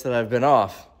little bits that I've been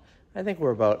off, I think we're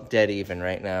about dead even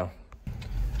right now.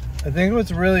 I think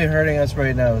what's really hurting us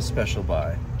right now is special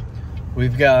buy. We're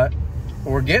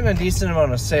getting a decent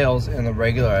amount of sales in the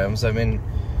regular items. I mean,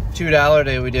 $2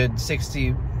 day we did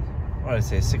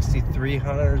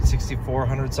 6,300,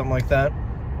 6,400, something like that.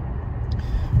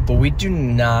 But we do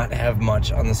not have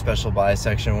much on the special buy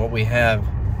section. What we have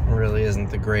really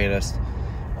isn't the greatest.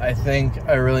 I think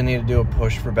I really need to do a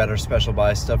push for better special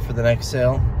buy stuff for the next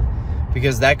sale,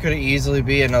 because that could easily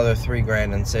be another $3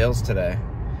 grand in sales today.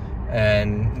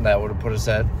 and that would have put us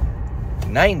at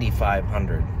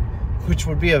 9,500, which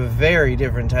would be a very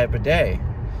different type of day.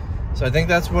 So I think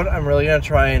that's what I'm really gonna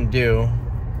try and do.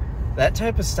 That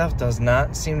type of stuff does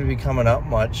not seem to be coming up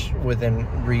much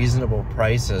within reasonable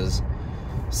prices.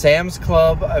 Sam's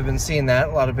Club, I've been seeing that,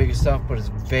 a lot of big stuff, but it's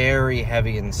very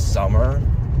heavy in summer.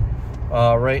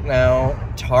 Right now,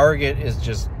 Target is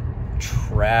just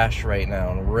trash right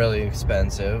now and really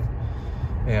expensive.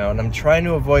 You know, and I'm trying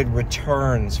to avoid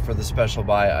returns for the special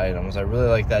buy items. I really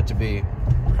like that to be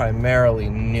primarily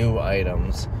new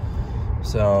items.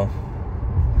 So,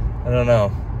 I don't know.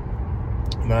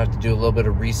 I'm gonna have to do a little bit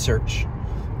of research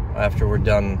after we're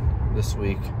done this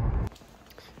week.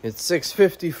 It's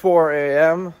 6:54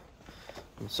 a.m.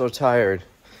 I'm so tired.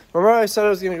 Remember I said I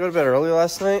was gonna go to bed early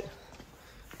last night?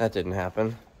 That didn't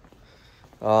happen.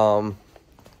 Gonna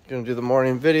do the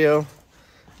morning video.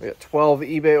 We got 12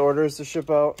 eBay orders to ship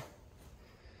out.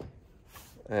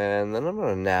 And then I'm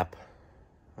gonna nap.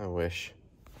 I wish.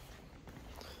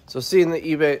 So seeing the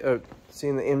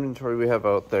inventory we have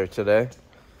out there today,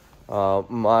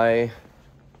 my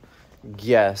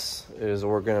guess is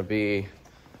we're gonna be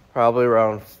probably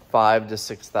around $5,000 to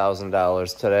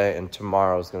 $6,000 today, and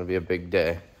tomorrow is gonna be a big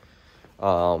day.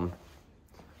 We'll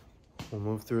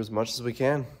move through as much as we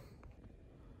can.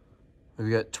 We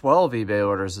got 12 eBay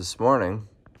orders this morning.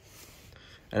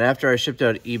 And after I shipped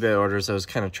out eBay orders, I was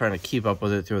kind of trying to keep up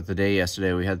with it throughout the day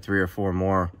yesterday. We had 3 or 4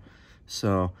 more.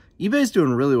 So eBay's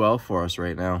doing really well for us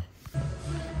right now.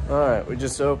 All right, we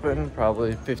just opened.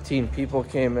 Probably 15 people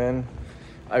came in.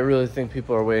 I really think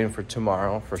people are waiting for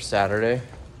tomorrow, for Saturday.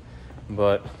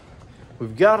 But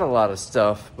we've got a lot of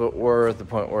stuff, but we're at the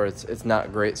point where it's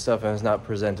not great stuff and it's not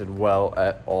presented well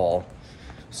at all.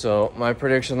 So my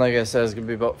prediction, like I said, is gonna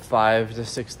be about 5,000 to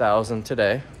 6,000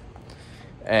 today.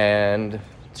 And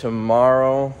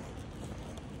tomorrow, I'm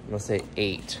gonna say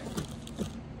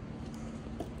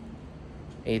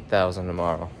 8,000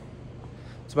 tomorrow.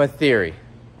 It's my theory.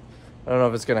 I don't know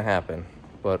if it's gonna happen,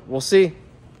 but we'll see.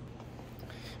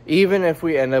 Even if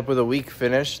we end up with a weak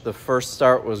finish, the first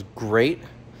start was great,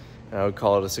 and I would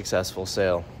call it a successful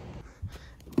sale.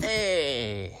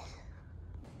 Hey!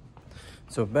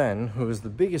 So Ben, who is the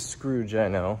biggest Scrooge I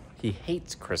know, he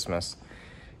hates Christmas.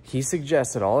 He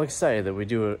suggested, all excited, that we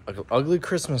do an ugly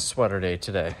Christmas sweater day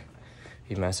today.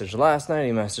 He messaged last night,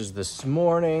 he messaged this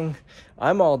morning.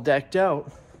 I'm all decked out.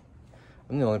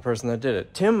 I'm the only person that did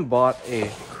it. Tim bought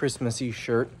a Christmassy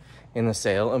shirt in the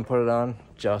sale and put it on.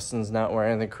 Justin's not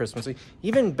wearing anything Christmassy.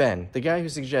 Even Ben, the guy who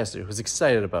suggested it, was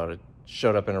excited about it,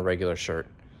 showed up in a regular shirt.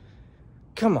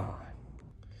 Come on.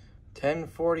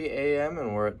 10:40 a.m.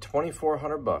 and we're at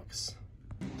 $2,400.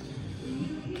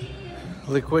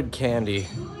 Liquid candy.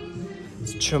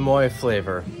 It's chamoy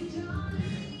flavor.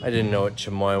 I didn't know what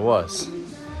chamoy was.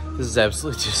 This is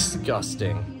absolutely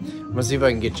disgusting. I'm gonna see if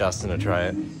I can get Justin to try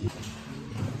it.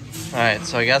 All right,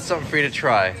 so I got something for you to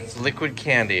try. It's liquid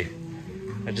candy.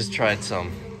 I just tried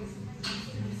some.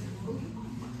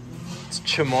 It's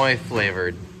chamoy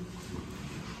flavored.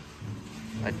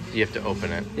 You have to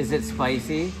open it. Is it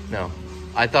spicy? No.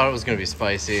 I thought it was gonna be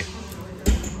spicy.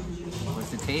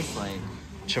 What's it taste like?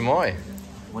 Chamoy.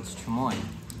 What's chamoy?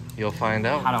 You'll find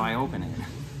out. How do I open it?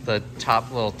 The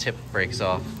top little tip breaks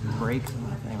off. Breaks?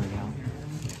 There we go.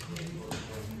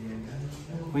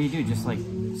 What do you do? Just like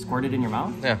squirt it in your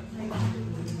mouth? Yeah.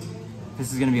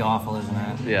 This is gonna be awful, isn't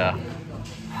it? Yeah.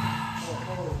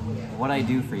 What'd I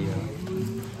do for you?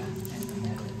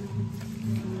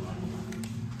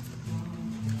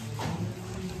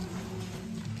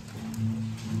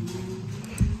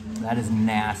 That is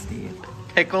nasty.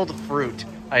 Pickled fruit.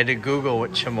 I had to Google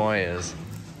what chamoy is.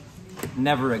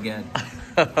 Never again.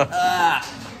 Ah.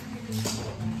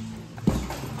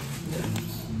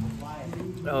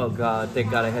 Oh God,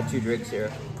 thank God I had 2 drinks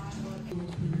here.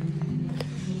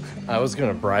 I was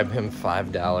gonna bribe him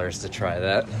 $5 to try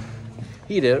that.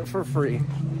 He did it for free.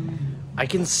 I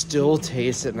can still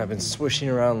taste it, and I've been swishing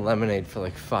around lemonade for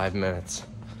like 5 minutes.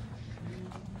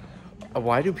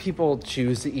 Why do people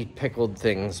choose to eat pickled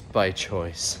things by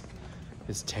choice?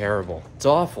 It's terrible. It's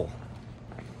awful.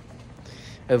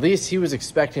 At least he was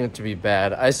expecting it to be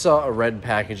bad. I saw a red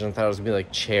package and thought it was gonna be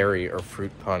like cherry or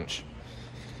fruit punch.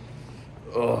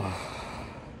 Ugh.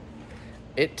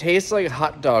 It tastes like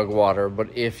hot dog water,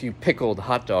 but if you pickled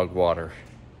hot dog water.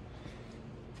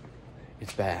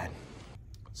 It's bad.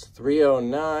 It's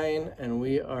 3:09 and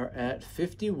we are at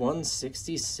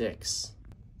 5166.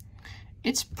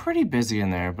 It's pretty busy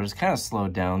in there, but it's kind of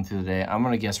slowed down through the day. I'm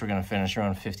gonna guess we're gonna finish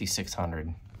around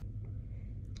 5,600.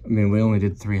 I mean, we only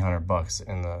did $300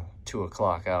 in the 2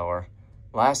 o'clock hour.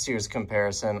 Last year's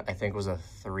comparison, I think, was a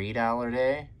 $3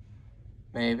 day.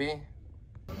 maybe.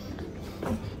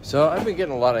 So I've been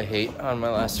getting a lot of hate on my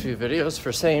last few videos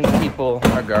for saying people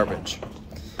are garbage.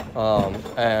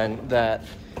 And that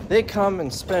they come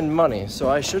and spend money, so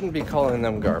I shouldn't be calling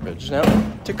them garbage. Now,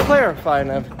 to clarify,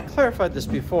 and I've clarified this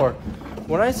before,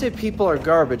 when I say people are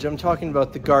garbage, I'm talking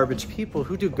about the garbage people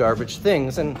who do garbage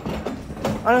things, and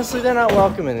honestly, they're not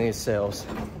welcome in these sales.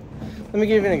 Let me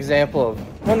give you an example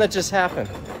of one that just happened.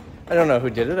 I don't know who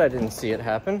did it, I didn't see it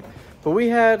happen, but we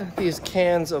had these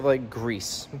cans of like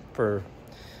grease for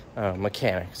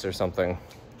mechanics or something.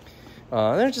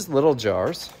 They're just little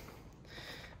jars.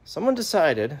 Someone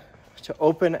decided to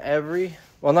open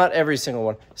well, not every single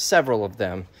one, several of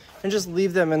them, and just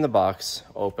leave them in the box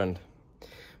opened.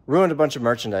 Ruined a bunch of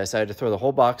merchandise. I had to throw the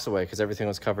whole box away because everything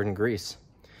was covered in grease.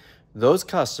 Those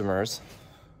customers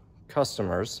cost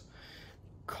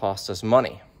us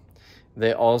money.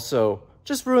 They also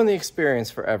just ruined the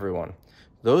experience for everyone.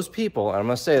 Those people, and I'm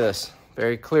going to say this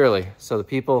very clearly, so the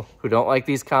people who don't like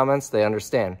these comments, they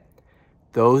understand.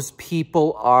 Those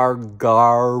people are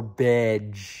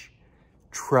garbage.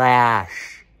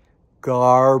 Trash.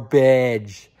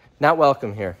 Garbage. Not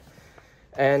welcome here.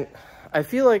 And I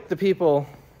feel like the people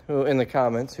who in the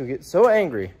comments who get so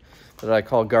angry that I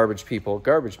call garbage people,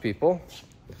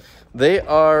 they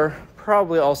are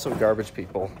probably also garbage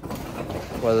people,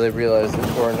 whether they realize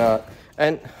it or not.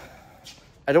 And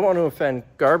I don't want to offend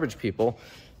garbage people,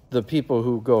 the people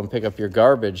who go and pick up your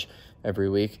garbage every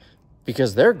week,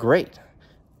 because they're great.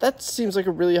 That seems like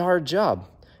a really hard job.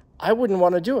 I wouldn't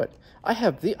want to do it. I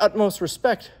have the utmost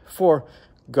respect for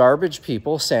garbage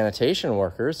people, sanitation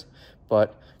workers,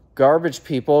 but garbage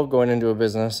people going into a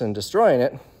business and destroying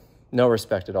it, no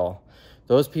respect at all.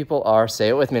 Those people are, say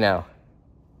it with me now,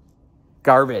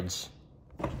 garbage.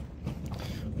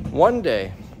 One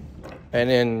day, and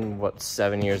in what,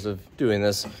 7 years of doing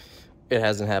this, it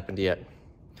hasn't happened yet.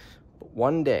 But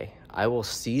one day, I will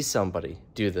see somebody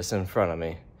do this in front of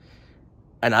me,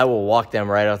 and I will walk them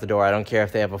right out the door. I don't care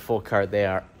if they have a full cart, they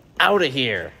are out of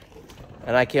here.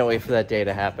 And I can't wait for that day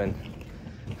to happen.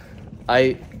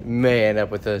 I may end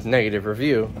up with a negative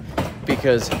review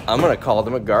because I'm gonna call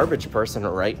them a garbage person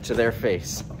right to their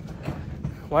face.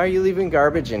 Why are you leaving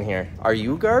garbage in here? Are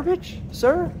you garbage,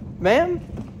 sir? Ma'am?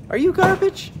 Are you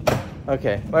garbage?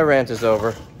 Okay, my rant is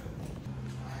over.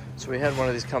 So we had one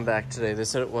of these come back today. They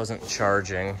said it wasn't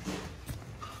charging.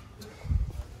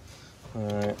 All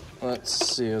right, let's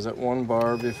see. Was it 1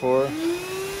 bar before?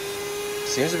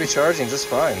 Seems to be charging just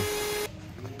fine.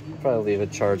 Probably leave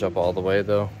it charge up all the way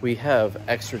though. We have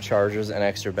extra chargers and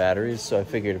extra batteries, so I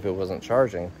figured if it wasn't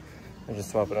charging, I'd just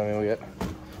swap it. I mean, we got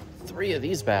 3 of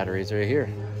these batteries right here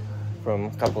from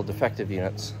a couple defective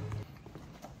units.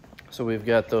 So we've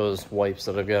got those wipes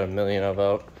that I've got a million of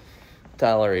out,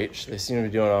 $1 each. They seem to be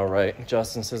doing all right.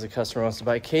 Justin says a customer wants to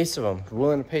buy a case of them,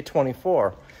 willing to pay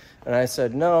 $24. And I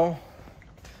said, no,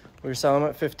 we were selling them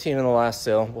at $15 in the last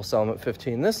sale. We'll sell them at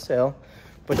 $15 this sale,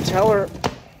 but tell her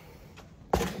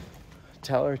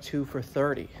 2 for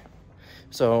 $30.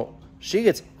 So she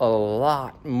gets a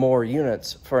lot more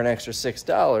units for an extra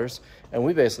 $6, and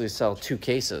we basically sell 2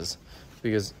 cases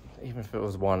because even if it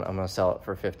was 1, I'm gonna sell it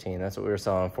for $15. That's what we were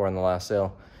selling for in the last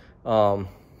sale.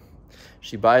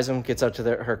 She buys them, gets out to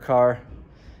her car.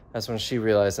 That's when she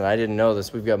realized, and I didn't know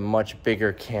this, we've got much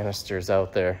bigger canisters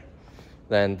out there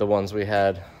than the ones we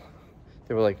had.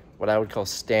 They were like what I would call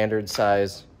standard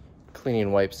size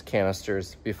cleaning wipes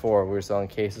canisters before. We were selling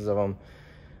cases of them.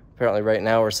 Apparently right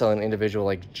now we're selling individual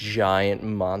like giant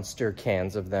monster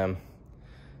cans of them.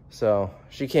 So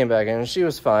she came back in and she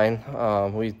was fine.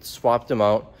 We swapped them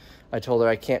out. I told her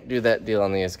I can't do that deal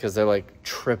on these because they're like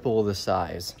triple the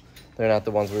size. They're not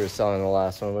the ones we were selling in the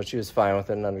last one, but she was fine with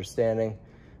it and understanding.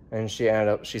 And she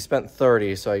spent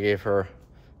 $30, so I gave her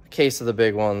a case of the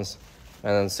big ones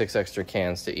and then 6 extra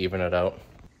cans to even it out.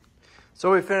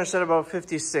 So we finished at about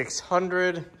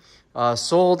 5,600.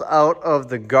 Sold out of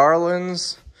the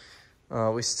garlands.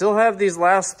 We still have these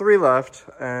last 3 left,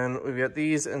 and we've got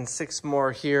these and 6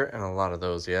 more here, and a lot of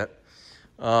those yet.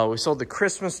 We sold the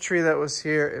Christmas tree that was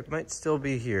here. It might still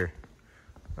be here.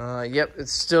 Yep,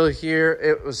 it's still here.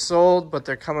 It was sold, but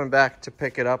they're coming back to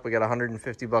pick it up. We got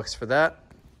 150 bucks for that.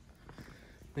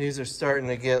 These are starting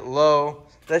to get low.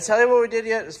 Did I tell you what we did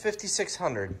yet? It's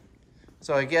 5,600.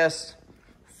 So I guess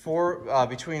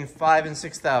between 5,000 and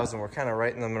 6,000. We're kind of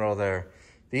right in the middle there.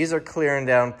 These are clearing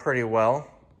down pretty well.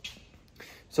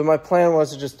 So my plan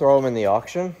was to just throw them in the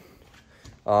auction,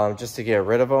 just to get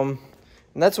rid of them.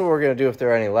 And that's what we're gonna do if there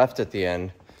are any left at the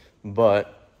end.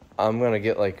 But I'm gonna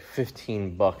get like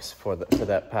 15 bucks for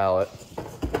that pallet.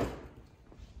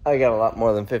 I got a lot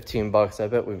more than 15 bucks. I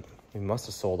bet we must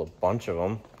have sold a bunch of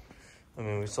them. I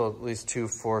mean, we sold at least 2,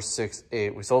 4, 6,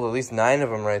 8. We sold at least 9 of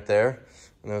them right there.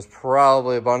 And there was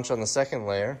probably a bunch on the second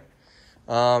layer.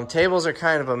 Tables are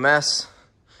kind of a mess,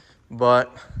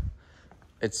 but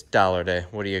it's dollar day.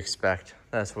 What do you expect?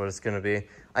 That's what it's going to be.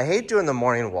 I hate doing the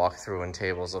morning walkthrough when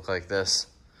tables look like this,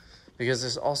 because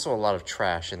there's also a lot of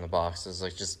trash in the boxes,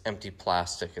 like just empty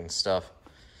plastic and stuff.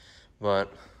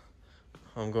 But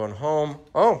I'm going home.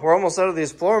 Oh, we're almost out of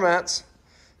these floor mats.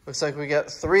 Looks like we got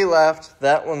 3 left.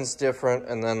 That one's different,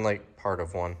 and then like part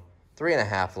of one.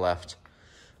 3.5 left.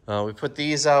 We put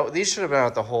these out. These should have been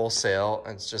out the wholesale.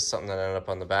 It's just something that ended up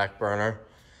on the back burner.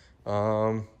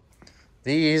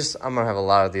 These, I'm going to have a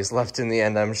lot of these left in the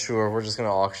end, I'm sure. We're just going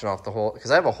to auction off the whole, because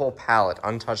I have a whole pallet,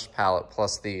 untouched pallet,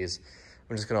 plus these.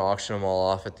 I'm just going to auction them all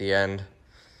off at the end.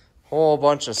 Whole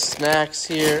bunch of snacks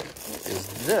here. What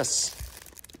is this?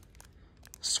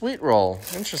 Sweet roll.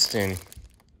 Interesting.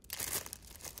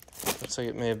 Looks like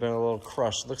it may have been a little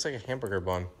crushed. Looks like a hamburger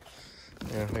bun.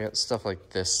 Yeah, we got stuff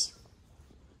like this.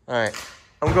 All right,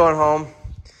 I'm going home.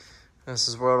 This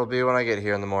is where it'll be when I get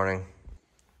here in the morning.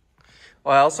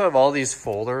 Well, I also have all these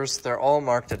folders. They're all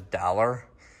marked $1.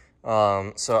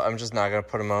 So I'm just not gonna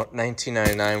put them out.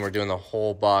 $19.99, we're doing the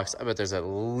whole box. I bet there's at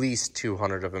least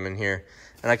 200 of them in here.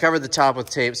 And I covered the top with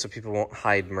tape so people won't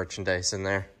hide merchandise in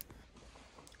there.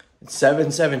 It's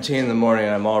 7:17 in the morning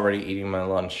and I'm already eating my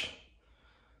lunch.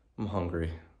 I'm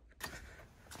hungry.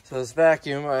 So this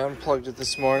vacuum, I unplugged it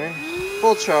this morning.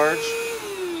 Full charge.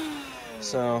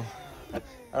 So, I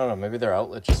don't know, maybe their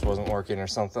outlet just wasn't working or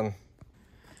something.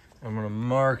 I'm gonna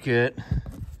mark it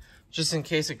just in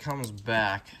case it comes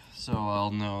back, so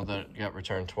I'll know that it got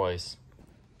returned twice.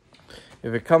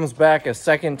 If it comes back a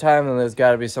second time, then there's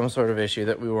gotta be some sort of issue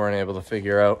that we weren't able to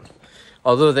figure out.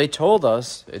 Although they told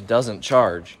us it doesn't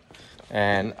charge,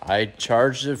 and I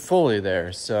charged it fully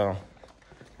there, so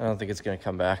I don't think it's gonna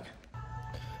come back.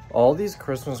 All these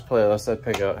Christmas playlists I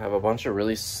pick out have a bunch of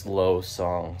really slow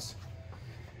songs.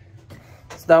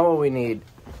 It's not what we need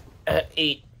at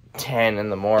 8:10 in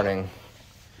the morning.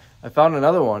 I found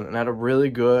another one and had a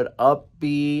really good,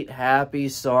 upbeat, happy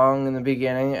song in the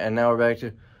beginning, and now we're back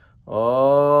to,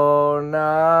 oh,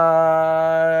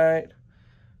 night.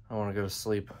 I want to go to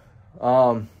sleep.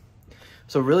 So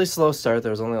really slow start.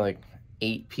 There was only like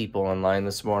 8 people online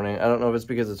this morning. I don't know if it's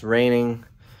because it's raining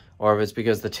or if it's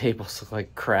because the tables look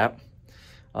like crap,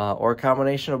 or a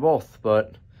combination of both,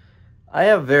 but I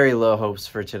have very low hopes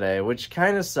for today, which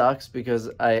kind of sucks because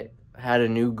I had a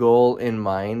new goal in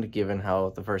mind given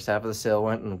how the first half of the sale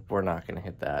went, and we're not going to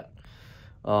hit that.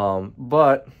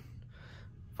 But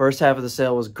first half of the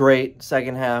sale was great.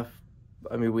 Second half,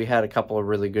 I mean, we had a couple of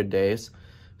really good days.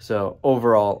 So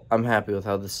overall, I'm happy with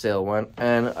how the sale went,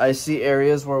 and I see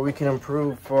areas where we can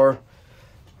improve for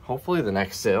hopefully the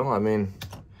next sale. I mean,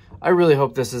 I really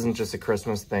hope this isn't just a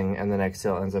Christmas thing and the next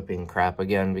sale ends up being crap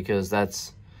again, because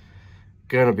that's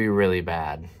gonna be really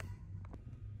bad.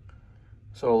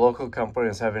 So a local company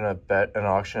is having an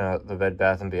auction at the Bed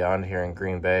Bath & Beyond here in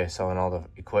Green Bay, selling all the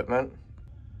equipment.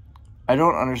 I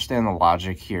don't understand the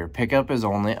logic here. Pickup is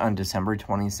only on December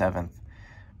 27th.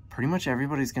 Pretty much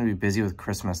everybody's gonna be busy with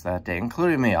Christmas that day,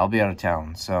 including me. I'll be out of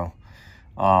town, so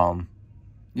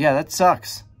yeah, that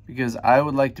sucks, because I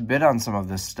would like to bid on some of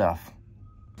this stuff.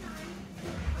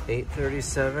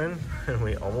 8:37, and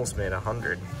we almost made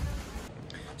 100.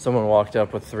 Someone walked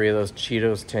up with 3 of those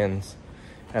Cheetos tins,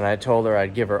 and I told her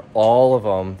I'd give her all of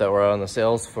them that were on the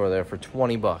sales floor there for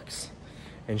 20 bucks.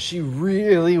 And she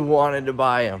really wanted to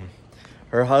buy them.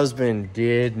 Her husband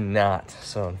did not,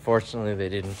 so unfortunately they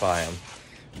didn't buy them.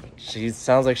 But she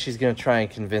sounds like she's gonna try and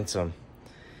convince them.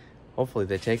 Hopefully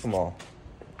they take them all.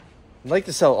 I'd like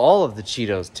to sell all of the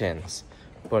Cheetos tins,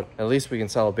 but at least we can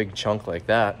sell a big chunk like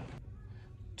that.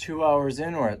 2 hours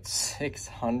in, we're at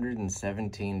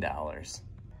 $617.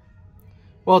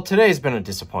 Well, today's been a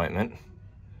disappointment.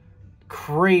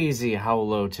 Crazy how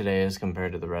low today is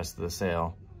compared to the rest of the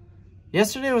sale.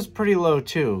 Yesterday was pretty low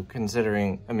too,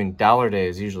 considering, I mean, Dollar Day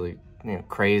is usually, you know,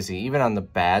 crazy. Even on the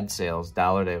bad sales,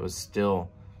 Dollar Day was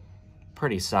still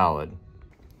pretty solid.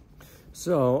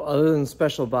 So, other than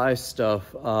special buy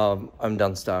stuff, I'm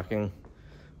done stocking.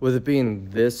 With it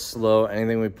being this slow,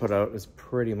 anything we put out is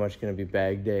pretty much going to be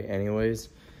bag day anyways.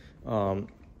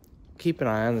 Keep an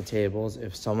eye on the tables.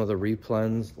 If some of the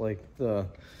replens, like the,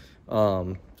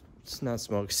 it's not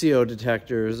smoke, CO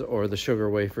detectors or the sugar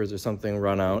wafers or something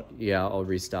run out, yeah, I'll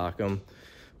restock them.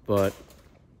 But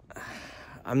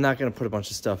I'm not going to put a bunch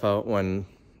of stuff out when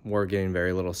we're getting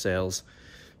very little sales.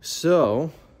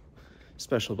 So,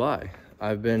 special buy.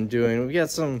 I've been doing, we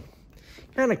got some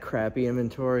kind of crappy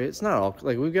inventory. It's not all,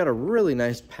 like, we've got a really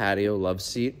nice patio love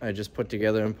seat I just put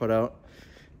together and put out.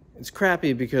 It's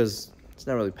crappy because It's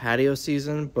not really patio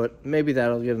season, but maybe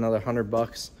that'll get another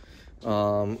 $100.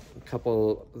 A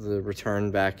couple of the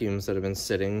return vacuums that have been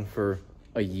sitting for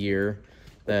a year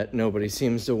that nobody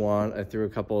seems to want. I threw a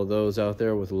couple of those out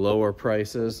there with lower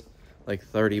prices, like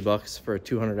 $30 for a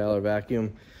 $200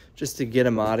 vacuum, just to get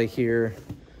them out of here,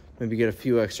 maybe get a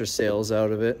few extra sales out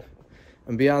of it.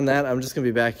 And beyond that, I'm just gonna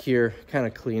be back here kind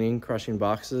of cleaning, crushing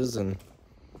boxes, and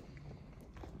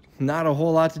not a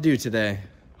whole lot to do today.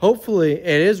 Hopefully,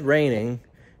 it is raining.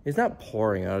 It's not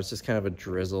pouring out, it's just kind of a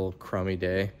drizzle, crummy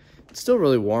day. It's still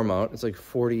really warm out. It's like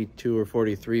 42 or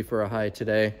 43 for a high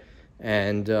today.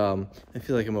 And I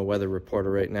feel like I'm a weather reporter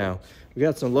right now. We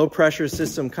got some low pressure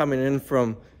system coming in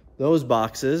from those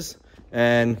boxes,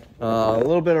 and a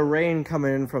little bit of rain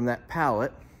coming in from that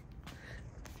pallet.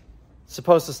 It's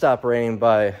supposed to stop raining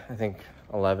by, I think,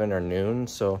 11 or noon,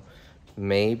 so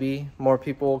maybe more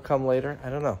people will come later. I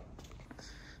don't know.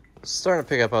 It's starting to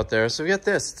pick up out there. So we got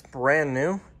this. It's brand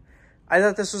new. I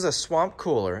thought this was a swamp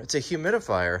cooler. It's a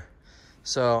humidifier.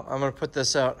 So I'm gonna put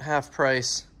this out half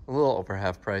price, a little over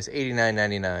half price,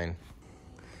 $89.99.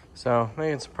 So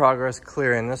making some progress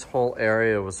clearing. This whole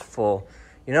area was full.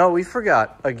 You know, we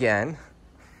forgot again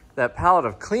that pallet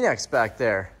of Kleenex back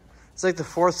there. It's like the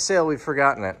 4th sale we've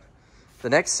forgotten it. The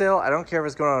next sale, I don't care if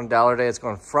it's going on Dollar Day, it's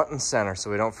going front and center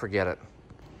so we don't forget it.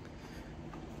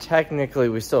 Technically,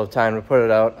 we still have time to put it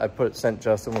out. I sent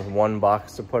Justin with 1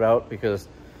 box to put out because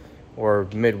we're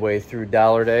midway through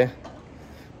Dollar Day,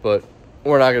 but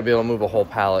we're not gonna be able to move a whole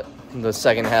pallet in the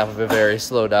second half of a very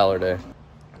slow Dollar Day.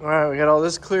 All right, we got all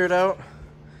this cleared out.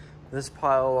 This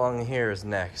pile along here is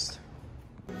next.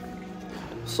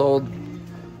 Sold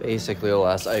basically the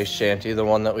last ice shanty, the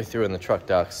one that we threw in the truck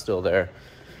dock's still there.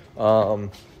 I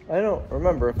don't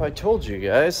remember if I told you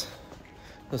guys,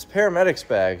 those paramedics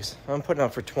bags, I'm putting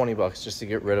out for 20 bucks just to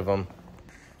get rid of them.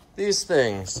 These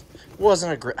things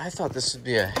wasn't a great, I thought this would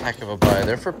be a heck of a buy.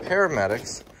 They're for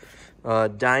paramedics,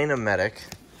 Dynamedic.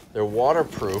 They're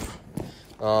waterproof.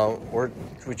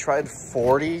 We tried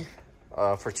 40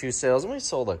 for 2 sales, and we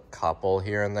sold a couple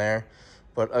here and there.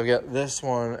 But I've got this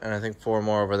one, and I think 4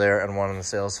 more over there, and 1 on the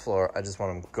sales floor. I just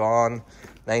want them gone.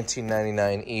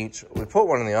 $19.99 each. We put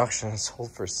one in the auction and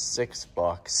sold for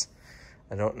 $6.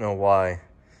 I don't know why.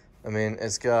 I mean,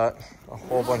 it's got a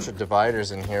whole bunch of dividers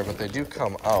in here, but they do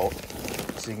come out,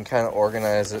 so you can kind of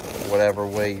organize it whatever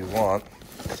way you want.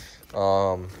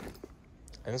 And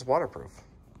it's waterproof.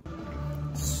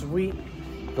 Sweet.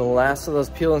 The last of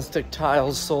those peel and stick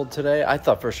tiles sold today. I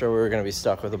thought for sure we were going to be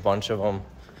stuck with a bunch of them.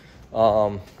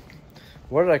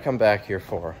 What did I come back here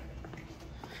for?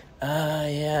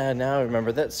 Yeah, now I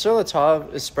remember that Sur La Table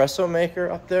espresso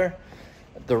maker up there.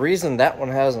 The reason that one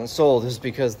hasn't sold is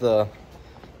because the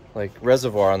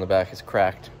reservoir on the back is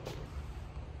cracked.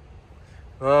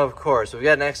 Well, of course, we've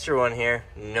got an extra one here,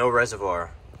 no reservoir.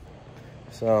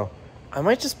 So I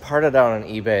might just part it out on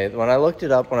eBay. When I looked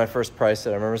it up when I first priced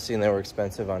it, I remember seeing they were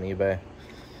expensive on eBay.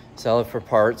 Sell it for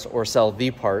parts or sell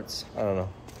the parts. I don't know,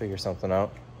 figure something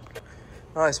out.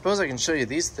 Well, I suppose I can show you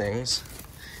these things.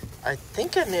 I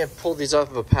think I may have pulled these off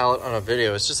of a pallet on a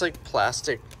video. It's just like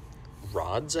plastic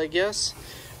rods, I guess.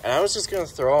 And I was just gonna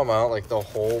throw them out, like the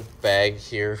whole bag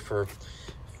here for,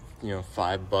 you know,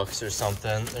 $5 or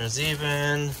something. There's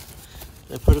even,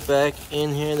 I put it back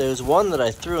in here. There's one that I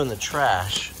threw in the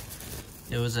trash.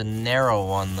 It was a narrow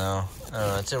one though. I don't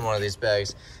know, it's in one of these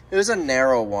bags. It was a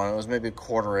narrow one. It was maybe a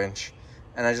 1/4 inch.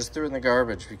 And I just threw it in the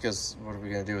garbage because what are we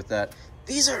gonna do with that?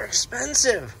 These are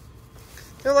expensive.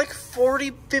 They're like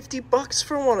 40, 50 bucks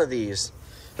for one of these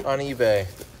on eBay.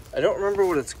 I don't remember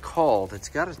what it's called. It's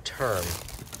got a term.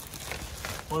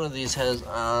 One of these has,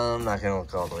 I'm not gonna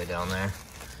look all the way down there,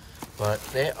 but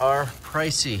they are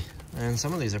pricey. And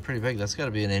some of these are pretty big. That's gotta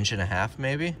be 1.5 inches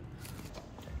maybe.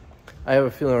 I have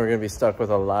a feeling we're gonna be stuck with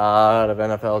a lot of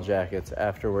NFL jackets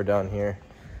after we're done here.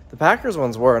 The Packers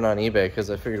ones weren't on eBay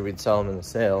because I figured we'd sell them in the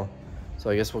sale.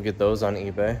 So I guess we'll get those on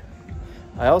eBay.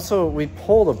 We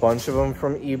pulled a bunch of them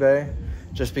from eBay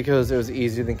just because it was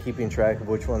easier than keeping track of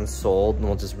which ones sold, and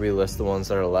we'll just relist the ones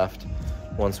that are left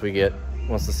once the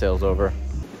sale's over.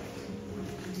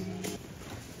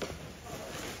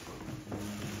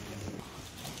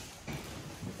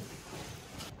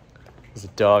 There's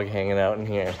a dog hanging out in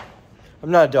here.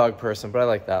 I'm not a dog person, but I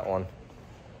like that one.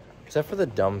 Except for the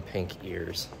dumb pink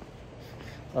ears.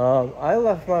 I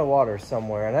left my water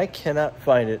somewhere and I cannot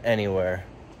find it anywhere.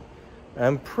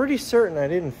 I'm pretty certain I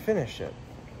didn't finish it.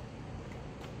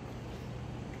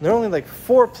 There are only like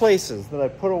 4 places that I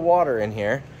put a water in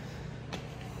here.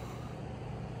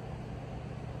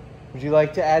 Would you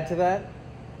like to add to that?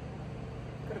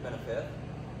 Could have been a 5th.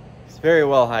 It's very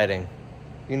well hiding.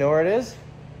 You know where it is?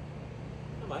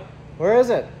 I might. Where is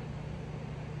it?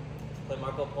 Play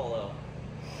Marco Polo.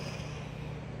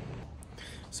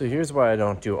 So here's why I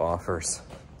don't do offers.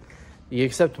 You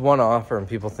accept one offer and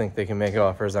people think they can make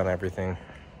offers on everything.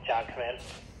 John, come in.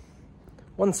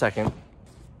 1 second.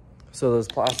 So those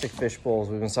plastic fish bowls,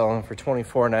 we've been selling for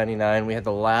 $24.99. We had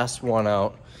the last one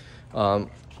out,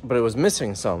 but it was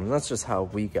missing some. That's just how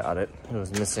we got it. It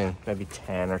was missing maybe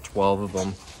 10 or 12 of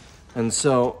them. And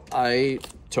so I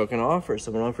took an offer.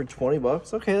 Someone offered 20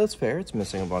 bucks. Okay, that's fair. It's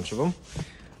missing a bunch of them.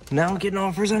 Now I'm getting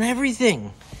offers on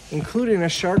everything, including a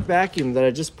Shark vacuum that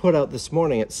I just put out this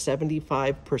morning at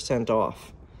 75%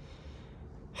 off.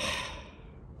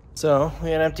 So we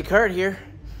got an empty cart here.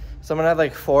 Someone had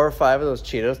like 4 or 5 of those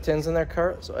Cheetos tins in their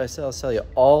cart. So I said, I'll sell you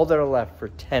all that are left for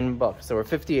 10 bucks. There were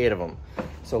 58 of them.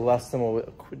 So less than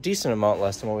a decent amount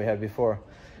less than what we had before.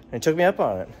 And he took me up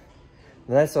on it.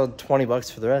 And then I sold 20 bucks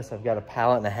for the rest. I've got a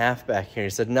pallet and a half back here. He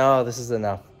said, no, this is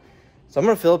enough. So I'm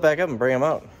gonna fill it back up and bring them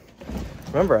out.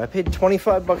 Remember, I paid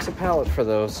 25 bucks a pallet for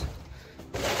those.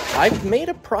 I've made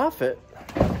a profit.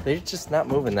 They're just not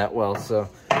moving that well, so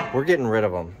we're getting rid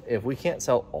of them. If we can't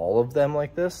sell all of them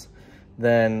like this,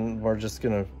 then we're just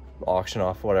gonna auction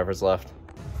off whatever's left.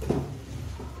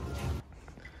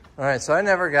 All right, so I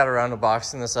never got around to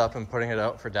boxing this up and putting it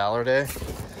out for Dollar Day.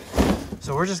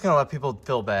 So we're just gonna let people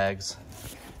fill bags.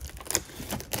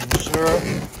 I'm sure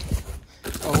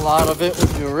a lot of it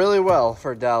would do really well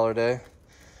for Dollar Day,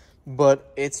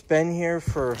 but it's been here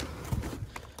for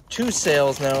 2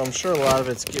 sales now. I'm sure a lot of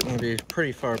it's getting to be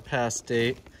pretty far past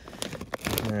date.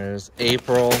 There's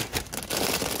April.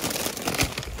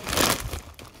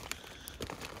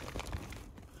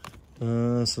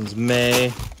 This one's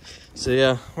May. So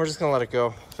yeah, we're just gonna let it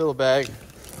go. Fill a bag.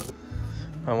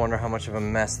 I wonder how much of a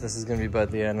mess this is gonna be by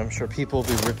the end. I'm sure people will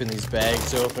be ripping these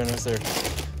bags open as they're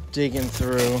digging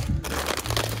through.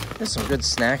 There's some good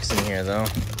snacks in here though.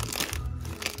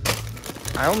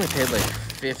 I only paid like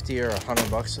 50 or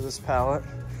 100 bucks for this pallet,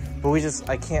 but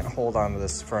I can't hold on to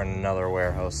this for another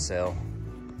warehouse sale.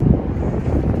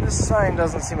 This sign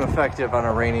doesn't seem effective on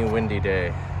a rainy, windy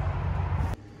day.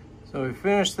 So we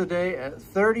finished the day at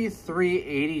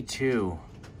 $33.82.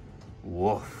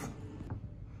 Woof.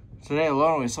 Today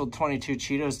alone, we sold 22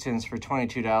 Cheetos tins for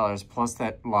 $22, plus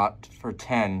that lot for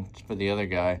 10 for the other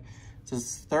guy. So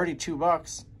it's 32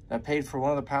 bucks. That paid for one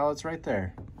of the pallets right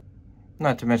there.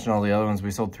 Not to mention all the other ones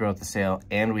we sold throughout the sale,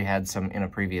 and we had some in a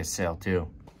previous sale too.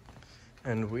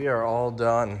 And we are all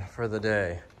done for the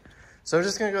day. So I'm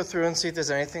just gonna go through and see if there's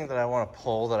anything that I wanna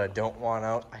pull that I don't want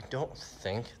out. I don't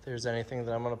think there's anything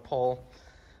that I'm gonna pull.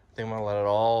 I think I'm gonna let it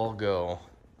all go.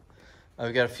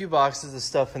 I've got a few boxes of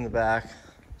stuff in the back,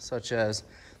 such as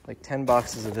like 10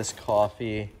 boxes of this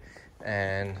coffee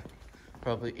and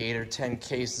probably 8 or 10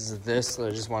 cases of this that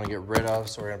I just wanna get rid of,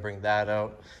 so we're gonna bring that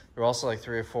out. There are also like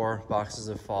 3 or 4 boxes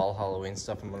of fall Halloween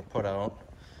stuff I'm gonna put out,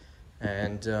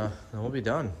 and then we'll be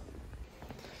done.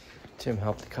 Tim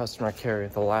helped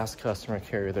the last customer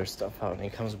carry their stuff out, and he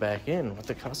comes back in with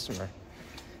the customer.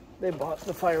 They bought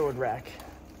the firewood rack.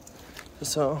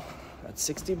 So that's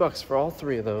 60 bucks for all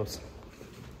 3 of those.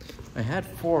 I had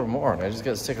 4 more, and I just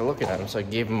got to take a look at them, so I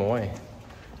gave them away.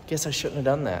 Guess I shouldn't have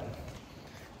done that.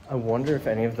 I wonder if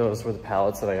any of those were the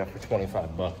pallets that I got for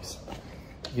 25 bucks.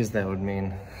 Because that would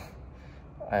mean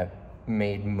I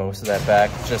made most of that back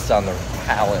just on the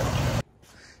pallet.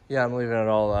 Yeah, I'm leaving it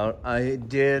all out. I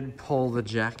did pull the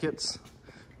jackets.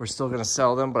 We're still gonna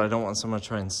sell them, but I don't want someone to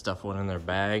try and stuff one in their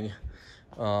bag.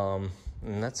 And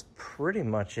that's pretty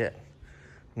much it.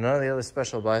 None of the other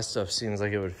special buy stuff seems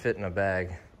like it would fit in a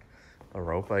bag. A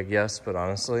rope, I guess, but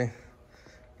honestly,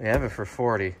 we have it for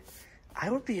 40. I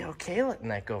would be okay letting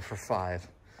that go for 5.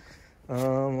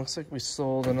 Looks like we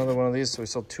sold another one of these, so we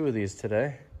sold 2 of these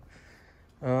today.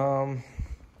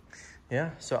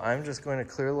 Yeah, so I'm just going to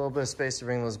clear a little bit of space to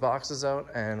bring those boxes out,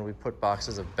 and we put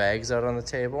boxes of bags out on the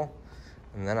table,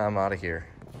 and then I'm out of here.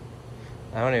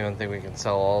 I don't even think we can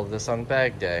sell all of this on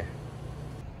bag day.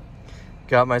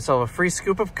 Got myself a free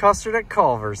scoop of custard at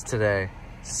Culver's today.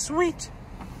 Sweet.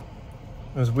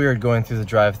 It was weird going through the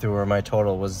drive-thru where my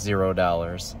total was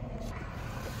 $0.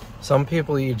 Some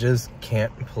people you just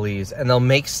can't please, and they'll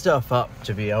make stuff up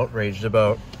to be outraged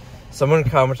about. Someone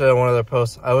commented on one of their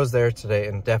posts, I was there today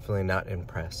and definitely not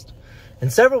impressed.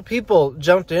 And several people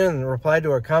jumped in and replied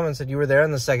to our comments, said you were there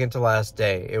on the second to last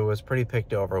day. It was pretty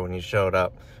picked over when you showed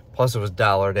up. Plus it was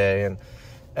Dollar Day. And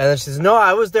then she says, no,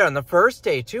 I was there on the first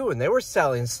day too, and they were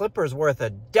selling slippers worth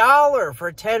 $1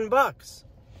 for 10 bucks.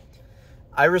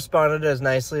 I responded as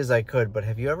nicely as I could, but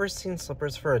have you ever seen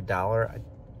slippers for $1? I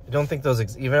don't think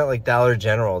those, even at like Dollar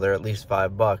General, they're at least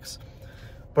 $5.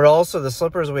 But also the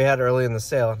slippers we had early in the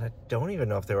sale, and I don't even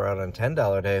know if they were out on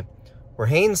 $10 day, were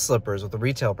Hanes slippers with a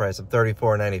retail price of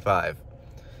 $34.95.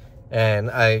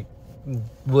 And I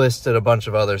listed a bunch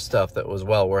of other stuff that was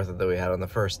well worth it that we had on the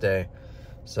first day.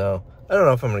 So I don't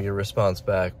know if I'm gonna get a response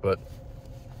back, but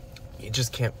you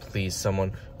just can't please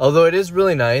someone. Although it is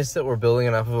really nice that we're building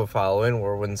enough of a following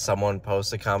where when someone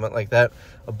posts a comment like that,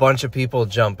 a bunch of people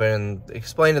jump in and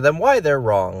explain to them why they're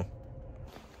wrong.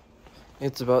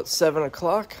 It's about 7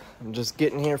 o'clock. I'm just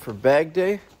getting here for bag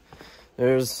day.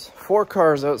 There's 4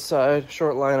 cars outside,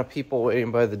 short line of people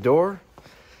waiting by the door.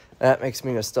 That makes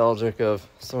me nostalgic of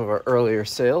some of our earlier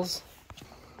sales.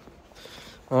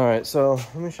 All right, so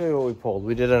let me show you what we pulled.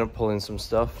 We did end up pulling some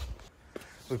stuff.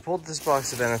 We pulled this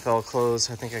box of NFL clothes.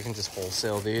 I think I can just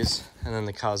wholesale these. And then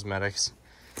the cosmetics.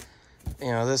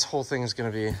 You know, this whole thing is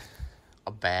gonna be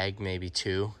a bag, maybe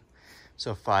 2.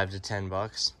 So $5 to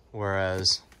 $10.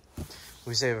 Whereas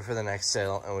we save it for the next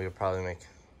sale and we could probably make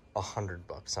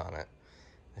 $100 on it.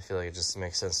 I feel like it just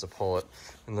makes sense to pull it.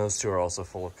 And those 2 are also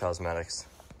full of cosmetics.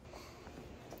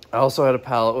 I also had a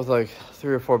pallet with like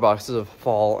 3 or 4 boxes of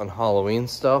fall and Halloween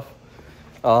stuff.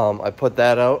 I put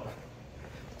that out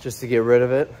just to get rid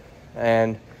of it.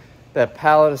 And that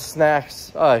pallet of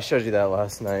snacks, oh, I showed you that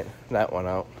last night. That went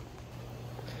out.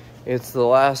 It's the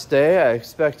last day. I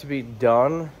expect to be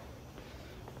done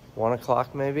 1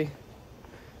 o'clock maybe.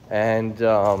 And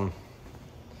then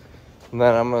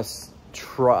I'm gonna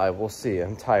try, we'll see.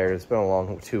 I'm tired, it's been a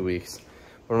long 2 weeks.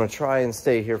 But I'm gonna try and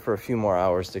stay here for a few more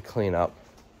hours to clean up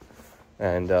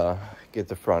and get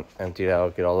the front emptied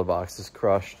out, get all the boxes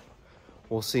crushed.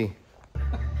 We'll see.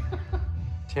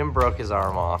 Tim broke his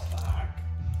arm off.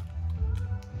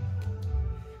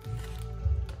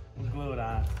 Glue it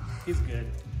on. He's good.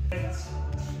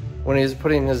 When he's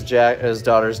putting his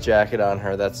daughter's jacket on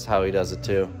her, that's how he does it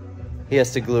too. He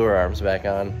has to glue her arms back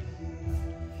on.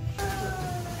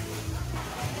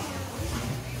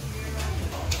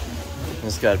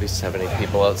 There's got to be 70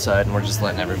 people outside, and we're just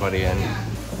letting everybody in.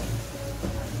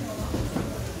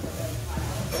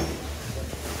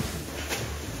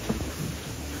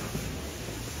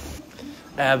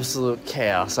 Absolute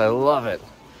chaos. I love it.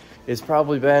 It's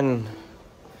probably been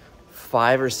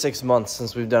 5 or 6 months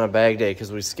since we've done a bag day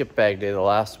because we skipped bag day the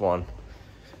last one.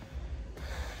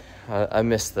 I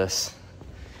miss this.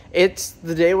 It's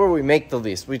the day where we make the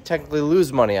least. We technically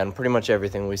lose money on pretty much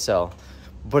everything we sell,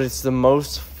 but it's the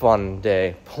most fun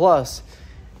day. Plus,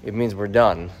 it means we're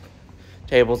done.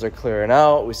 Tables are clearing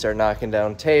out. We start knocking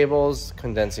down tables,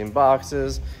 condensing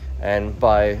boxes, and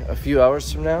by a few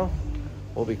hours from now,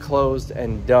 we'll be closed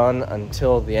and done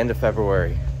until the end of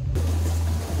February.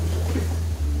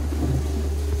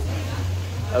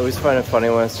 I always find it funny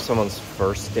when it's someone's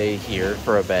first day here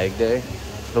for a bag day.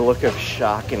 The look of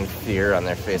shock and fear on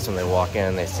their face when they walk in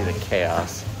and they see the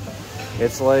chaos.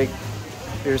 It's like,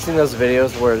 have you ever seen those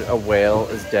videos where a whale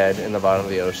is dead in the bottom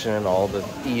of the ocean and all the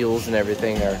eels and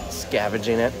everything are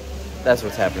scavenging it? That's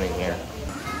what's happening here.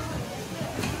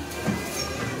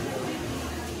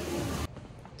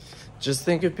 Just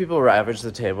think if people ravage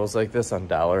the tables like this on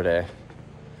dollar day.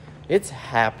 It's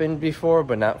happened before,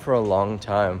 but not for a long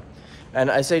time. And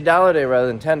I say dollar day rather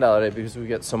than $10 day because we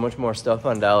get so much more stuff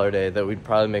on dollar day that we'd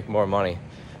probably make more money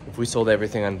if we sold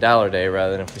everything on dollar day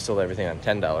rather than if we sold everything on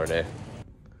 $10 day.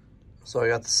 So I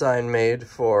got the sign made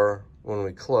for when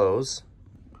we close.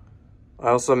 I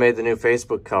also made the new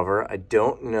Facebook cover. I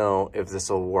don't know if this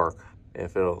will work,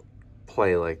 if it'll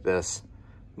play like this,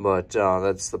 but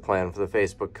that's the plan for the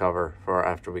Facebook cover for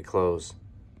after we close.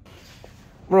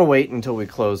 I'm gonna wait until we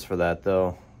close for that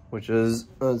though, which is,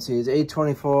 let's see, it's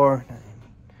 8:24.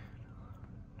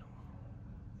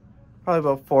 Probably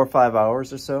about 4 or 5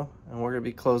 hours or so, and we're gonna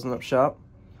be closing up shop.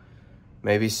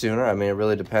 Maybe sooner. I mean, it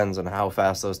really depends on how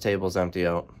fast those tables empty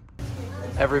out.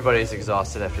 Everybody's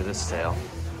exhausted after this sale.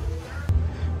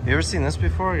 You ever seen this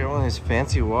before? You got one of these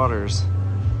fancy waters.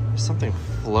 There's something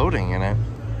floating in it.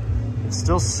 It's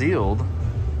still sealed.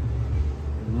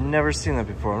 Never seen that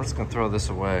before. I'm just gonna throw this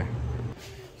away.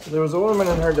 So there was a woman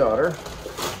and her daughter.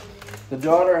 The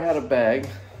daughter had a bag,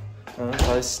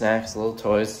 probably snacks, little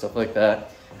toys, stuff like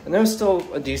that. And there was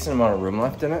still a decent amount of room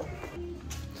left in it.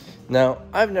 Now,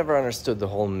 I've never understood the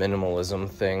whole minimalism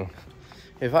thing.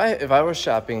 If I was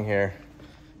shopping here,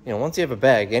 you know, once you have a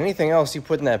bag, anything else you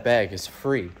put in that bag is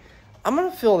free. I'm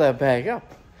gonna fill that bag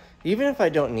up. Even if I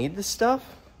don't need the stuff,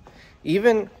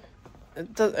 and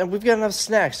we've got enough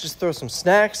snacks, just throw some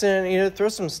snacks in, you know, throw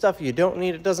some stuff you don't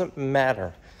need, it doesn't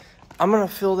matter. I'm gonna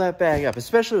fill that bag up,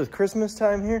 especially with Christmas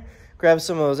time here. Grab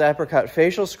some of those apricot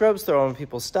facial scrubs, throw them in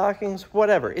people's stockings,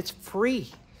 whatever. It's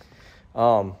free.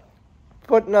 But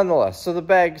But nonetheless, so the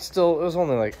bag still, it was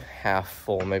only like half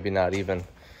full, maybe not even.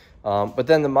 But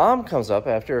then the mom comes up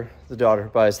after the daughter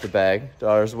buys the bag.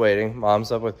 Daughter's waiting.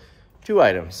 Mom's up with 2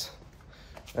 items.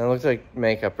 And it looked like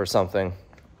makeup or something.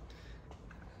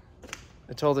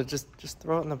 I told her, just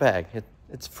throw it in the bag.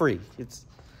 It's free.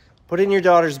 Put it in your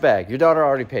daughter's bag. Your daughter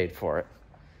already paid for it.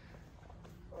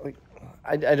 Like,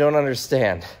 I don't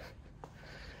understand.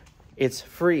 It's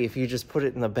free if you just put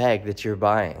it in the bag that you're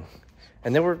buying.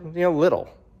 And they were, little,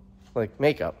 like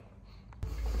makeup.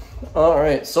 All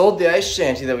right, sold the ice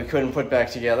shanty that we couldn't put back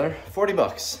together. 40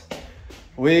 bucks.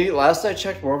 Last I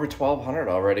checked, we're over 1,200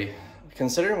 already.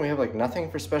 Considering we have like nothing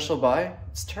for special buy,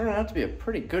 it's turning out to be a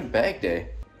pretty good bag day.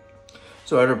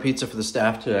 So I ordered pizza for the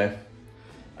staff today.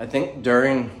 I think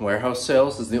during warehouse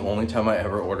sales is the only time I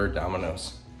ever ordered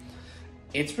Domino's.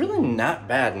 It's really not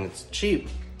bad and it's cheap,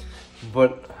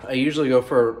 but I usually go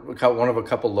for one of a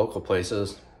couple local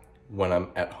places when I'm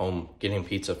at home getting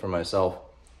pizza for myself.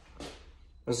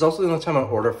 It's also the only time I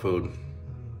order food.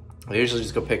 I usually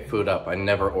just go pick food up. I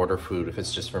never order food if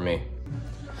it's just for me.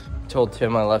 I told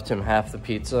Tim I left him half the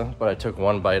pizza, but I took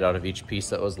 1 bite out of each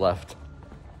piece that was left.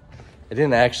 I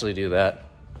didn't actually do that,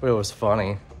 but it was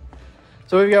funny.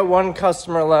 So we've got 1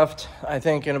 customer left. I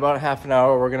think in about half an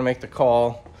hour, we're gonna make the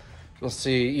call. We'll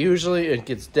see. Usually it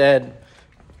gets dead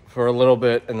for a little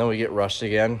bit and then we get rushed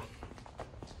again.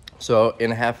 So in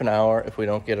half an hour, if we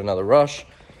don't get another rush,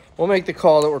 we'll make the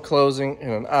call that we're closing in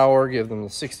an hour, give them the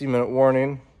 60-minute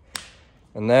warning,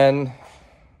 and then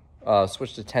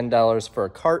switch to $10 for a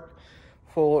cart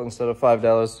full instead of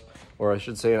 $5, or I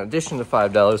should say in addition to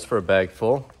 $5 for a bag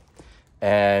full.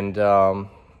 And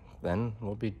then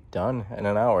we'll be done in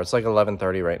an hour. It's like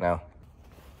 11:30 right now.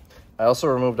 I also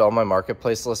removed all my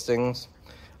marketplace listings.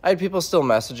 I had people still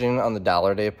messaging on the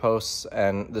Dollar Day posts,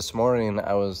 and this morning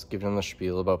I was giving them the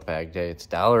spiel about bag day. It's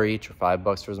 $1 each or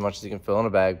 $5 for as much as you can fill in a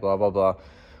bag, blah, blah, blah.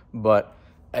 But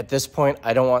at this point,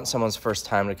 I don't want someone's first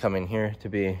time to come in here to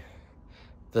be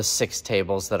the 6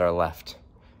 tables that are left,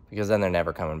 because then they're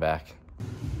never coming back.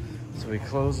 So we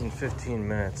close in 15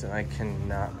 minutes, and I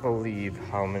cannot believe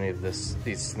how many of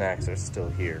these snacks are still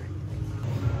here.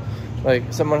 Like,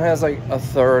 someone has like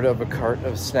 1/3 of a cart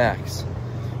of snacks.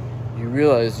 You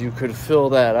realize you could fill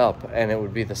that up and it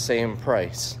would be the same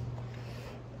price.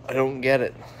 I don't get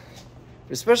it.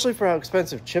 Especially for how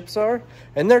expensive chips are.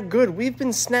 And they're good. We've been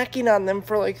snacking on them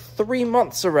for like 3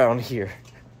 months around here.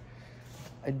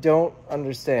 I don't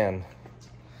understand.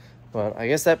 But I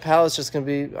guess that pallet's just going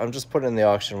to be, I'm just putting it in the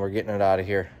auction. We're getting it out of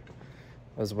here.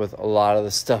 As with a lot of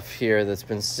the stuff here that's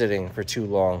been sitting for too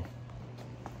long.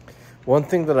 One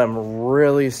thing that I'm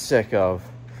really sick of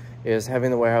is having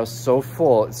the warehouse so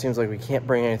full, it seems like we can't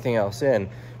bring anything else in.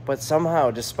 But somehow,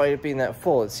 despite it being that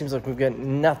full, it seems like we've got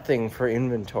nothing for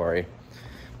inventory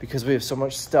because we have so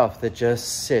much stuff that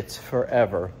just sits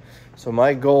forever. So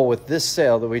my goal with this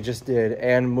sale that we just did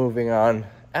and moving on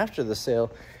after the sale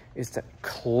is to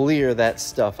clear that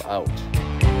stuff out.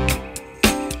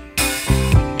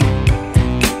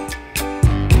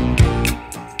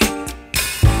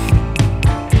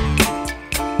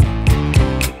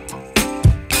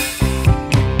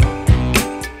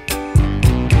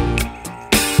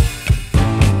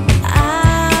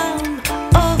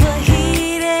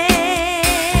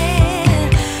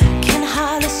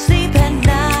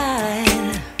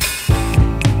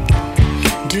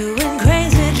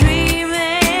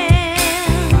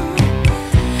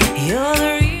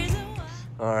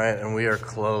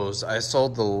 Closed. I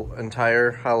sold the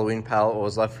entire Halloween pallet. What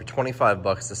was left for 25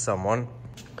 bucks to someone.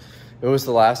 It was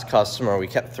the last customer. We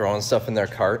kept throwing stuff in their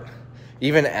cart.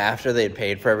 Even after they had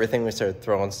paid for everything, we started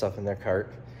throwing stuff in their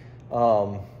cart.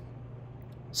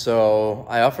 So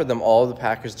I offered them all the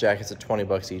Packers jackets at 20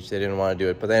 bucks each. They didn't want to do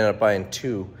it, but they ended up buying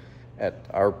 2 at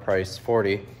our price,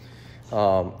 40.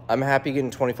 I'm happy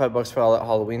getting 25 bucks for all that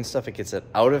Halloween stuff. It gets it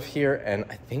out of here, and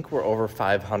I think we're over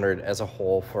 500 as a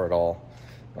whole for it all.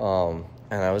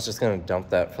 And I was just gonna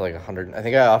dump that for like 100. I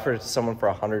think I offered it to someone for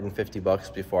 150 bucks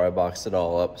before I boxed it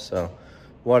all up, so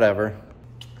whatever.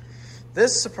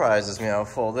 This surprises me how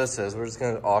full this is. We're just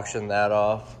gonna auction that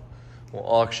off. We'll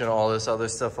auction all this other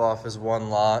stuff off as one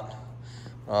lot.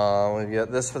 We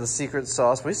got this for the secret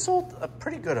sauce. We sold a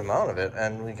pretty good amount of it,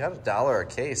 and we got $1 a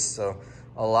case, so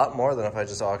a lot more than if I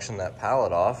just auctioned that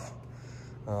pallet off.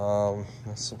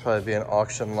 This will probably be an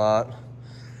auction lot.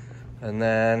 And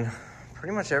then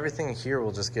pretty much everything here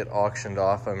will just get auctioned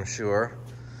off, I'm sure,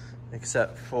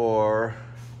 except for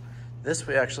this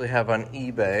we actually have on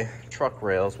eBay. Truck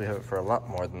rails, we have it for a lot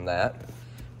more than that.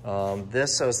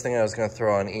 This I was thinking I was gonna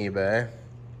throw on eBay.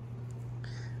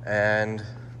 And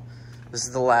this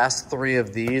is the last 3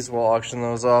 of these. We'll auction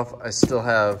those off. I still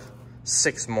have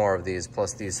 6 more of these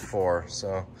plus these 4.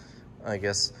 So I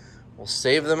guess we'll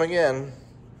save them again.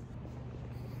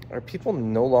 Are people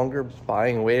no longer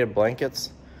buying weighted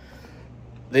blankets?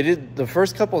 They did, the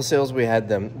first couple of sales we had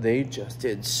them, they just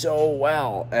did so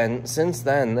well. And since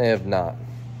then, they have not.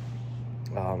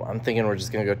 I'm thinking we're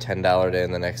just gonna go $10 a day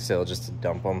in the next sale just to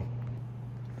dump them.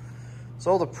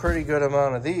 Sold a pretty good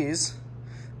amount of these.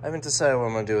 I haven't decided what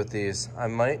I'm gonna do with these. I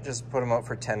might just put them up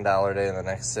for $10 a day in the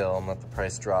next sale and let the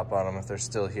price drop on them if they're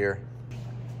still here.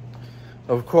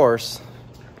 Of course,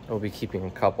 I'll be keeping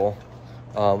a couple.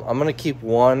 I'm gonna keep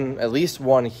one, at least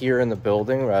one here in the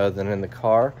building rather than in the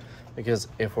car, because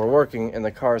if we're working and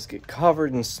the cars get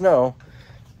covered in snow,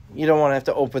 you don't wanna have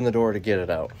to open the door to get it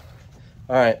out.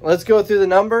 All right, let's go through the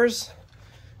numbers,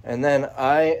 and then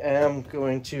I am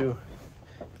going to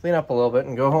clean up a little bit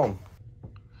and go home.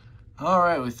 All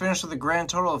right, we finished with a grand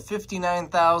total of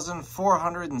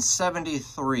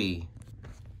 $59,473.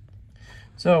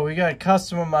 So we got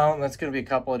custom amount, that's gonna be a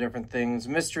couple of different things.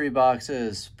 Mystery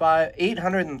boxes,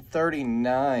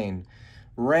 $839.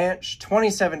 Ranch,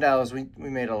 $27. We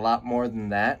made a lot more than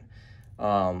that.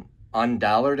 On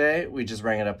dollar day, we just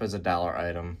rang it up as a dollar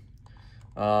item.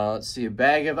 Let's see, a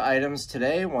bag of items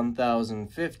today,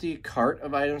 1,050. Cart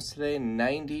of items today,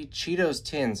 90. Cheetos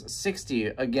tins, 60.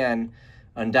 Again,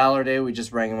 on dollar day, we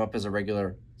just rang them up as a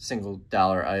regular single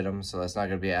dollar item, so that's not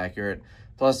going to be accurate.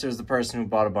 Plus, there's the person who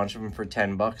bought a bunch of them for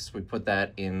 $10. We put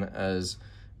that in as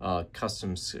a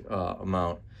custom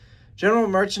amount. General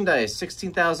merchandise,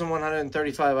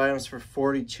 16,135 items for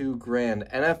 42 grand.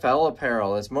 NFL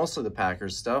apparel, that's mostly the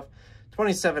Packers stuff,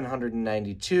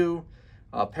 2,792.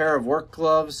 A pair of work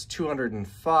gloves,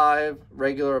 205.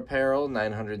 Regular apparel,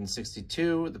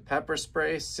 962. The pepper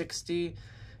spray, 60.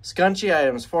 Scunchie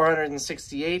items,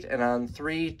 468. And on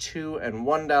 $3, $2, and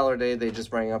 $1 day, they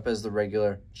just rang up as the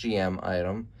regular GM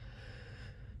item.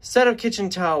 Set of kitchen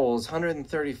towels,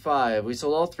 135. We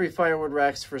sold all 3 firewood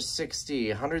racks for 60.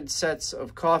 100 sets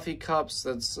of coffee cups,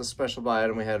 that's a special buy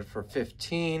item we had for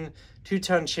 15.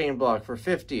 2-ton chain block for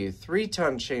 50.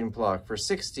 3-ton chain block for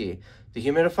 60. The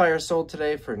humidifier sold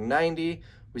today for 90.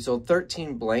 We sold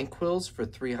 13 blank quills for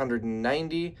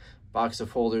 390. Box of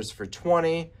folders for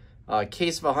 20.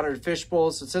 Case of 100 fish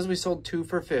bowls. It says we sold 2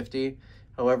 for 50.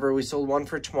 However, we sold 1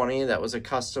 for 20. That was a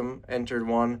custom entered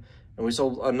one. And we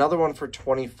sold another one for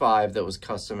 25 that was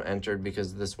custom entered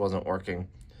because this wasn't working.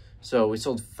 So we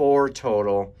sold 4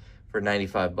 total for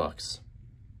 $95.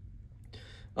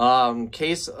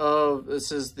 Case of,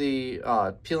 this is the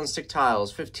peel and stick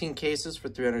tiles, 15 cases for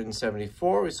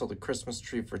 374. We sold a Christmas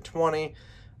tree for 20.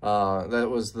 That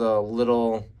was the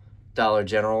little Dollar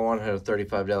General one, had a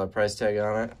 $35 price tag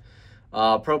on it.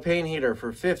 Propane heater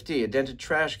for 50. A dented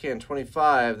trash can,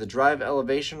 25. The drive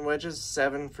elevation wedges,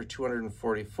 7 for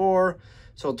 244.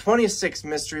 Sold 26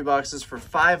 mystery boxes for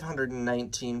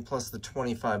 519 plus the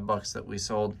 $25 that we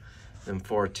sold them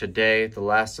for today, the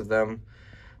last of them.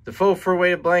 The faux fur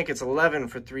weighted blankets, 11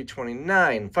 for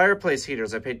 329. Fireplace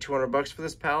heaters, I paid $200 for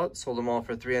this pallet, sold them all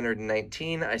for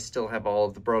 319. I still have all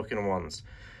of the broken ones.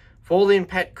 Folding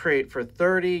pet crate for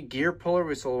 30. Gear puller,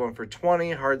 we sold one for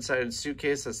 20. Hard-sided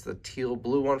suitcase, that's the teal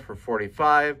blue one, for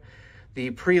 45.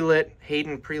 The pre-lit,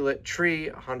 Hayden pre-lit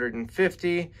tree,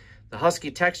 150. The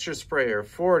Husky texture sprayer,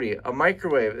 40. A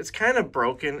microwave, it's kind of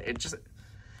broken.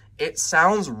 It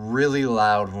sounds really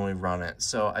loud when we run it,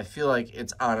 so I feel like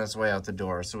it's on its way out the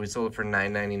door. So we sold it for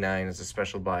 $9.99 as a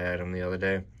special buy item the other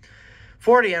day.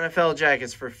 40 NFL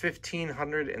jackets for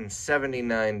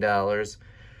 $1,579.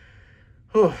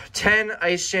 10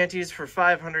 ice shanties for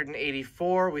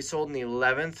 $584. We sold in the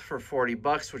 11th for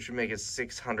 $40, which would make it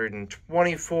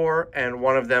 $624. And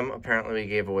one of them apparently we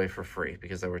gave away for free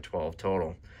because there were 12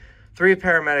 total. 3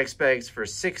 paramedics bags for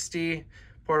 $60.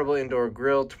 Portable indoor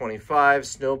grill, 25.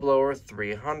 Snowblower,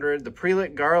 300. The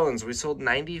pre-lit garlands, we sold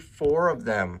 94 of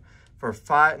them for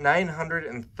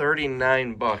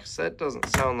 $939. That doesn't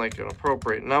sound like an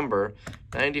appropriate number.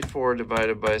 94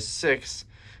 divided by 6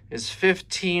 is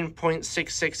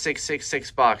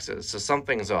 15.666666 boxes, so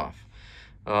something's off.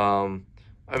 I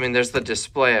mean, there's the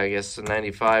display, I guess, so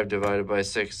 95 divided by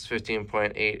 6 is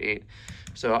 15.88.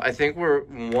 So I think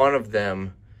one of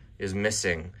them is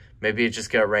missing. Maybe it just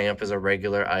got rang up as a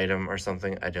regular item or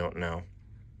something. I don't know.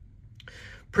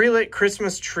 Pre-lit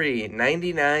Christmas tree,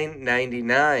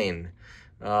 $99.99.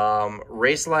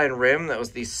 Raceline rim, that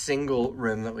was the single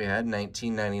rim that we had,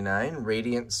 $19.99.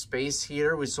 Radiant space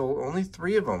heater, we sold only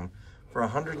 3 of them for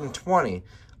 $120.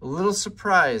 A little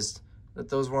surprised that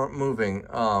those weren't moving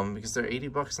because they're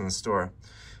 $80 in the store.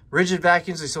 Rigid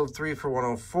vacuums, we sold 3 for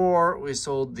 $104. We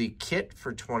sold the kit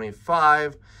for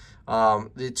 $25.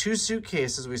 The 2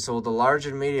 suitcases we sold, the large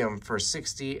and medium, for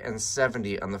 $60 and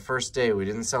 $70 on the first day. We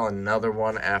didn't sell another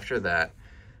one after that.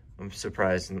 I'm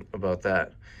surprised about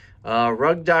that.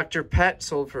 Rug Dr. Pet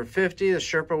sold for $50. The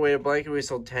Sherpa weighted blanket we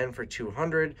sold 10 for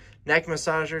 $200. Neck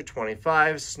massager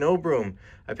 $25. Snow broom,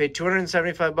 I paid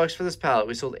 $275 for this pallet.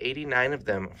 We sold 89 of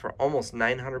them for almost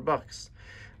 $900.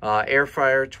 Air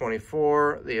fryer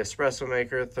 $24. The espresso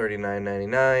maker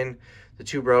 $39.99. The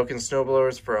 2 broken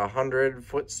snowblowers for $100.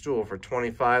 Footstool for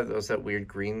 $25. That was that weird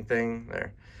green thing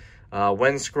there.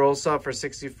 Wen scroll saw for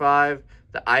 $65.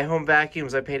 The iHome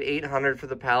vacuums, I paid $800 for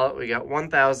the pallet. We got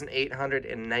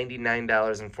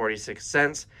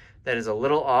 $1,899.46. That is a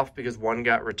little off because one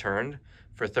got returned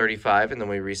for $35 and then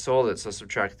we resold it. So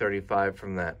subtract $35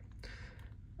 from that.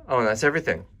 Oh, and that's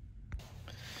everything.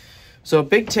 So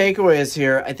big takeaways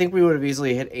here. I think we would have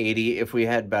easily hit 80 if we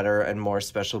had better and more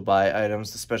special buy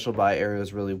items. The special buy area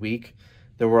was really weak.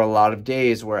 There were a lot of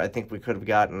days where I think we could have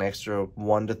gotten an extra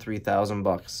 $1,000 to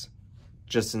 $3,000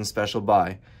 just in special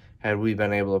buy had we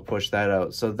been able to push that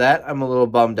out. So that I'm a little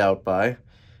bummed out by.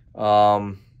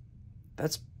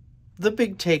 That's the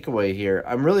big takeaway here.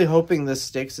 I'm really hoping this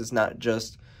sticks. It's not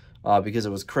just because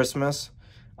it was Christmas.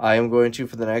 I am going to,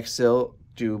 for the next sale,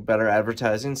 do better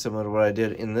advertising similar to what I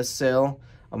did in this sale.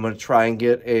 I'm going to try and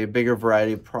get a bigger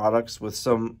variety of products with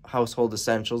some household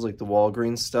essentials like the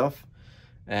Walgreens stuff.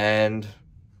 And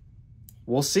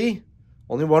we'll see.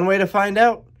 Only one way to find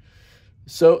out.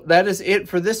 So that is it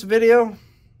for this video.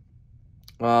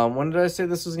 When did I say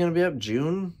this was going to be up?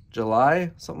 June? July?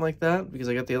 Something like that? Because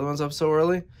I got the other ones up so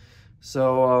early.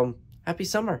 So, happy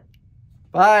summer.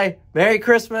 Bye. Merry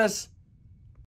Christmas.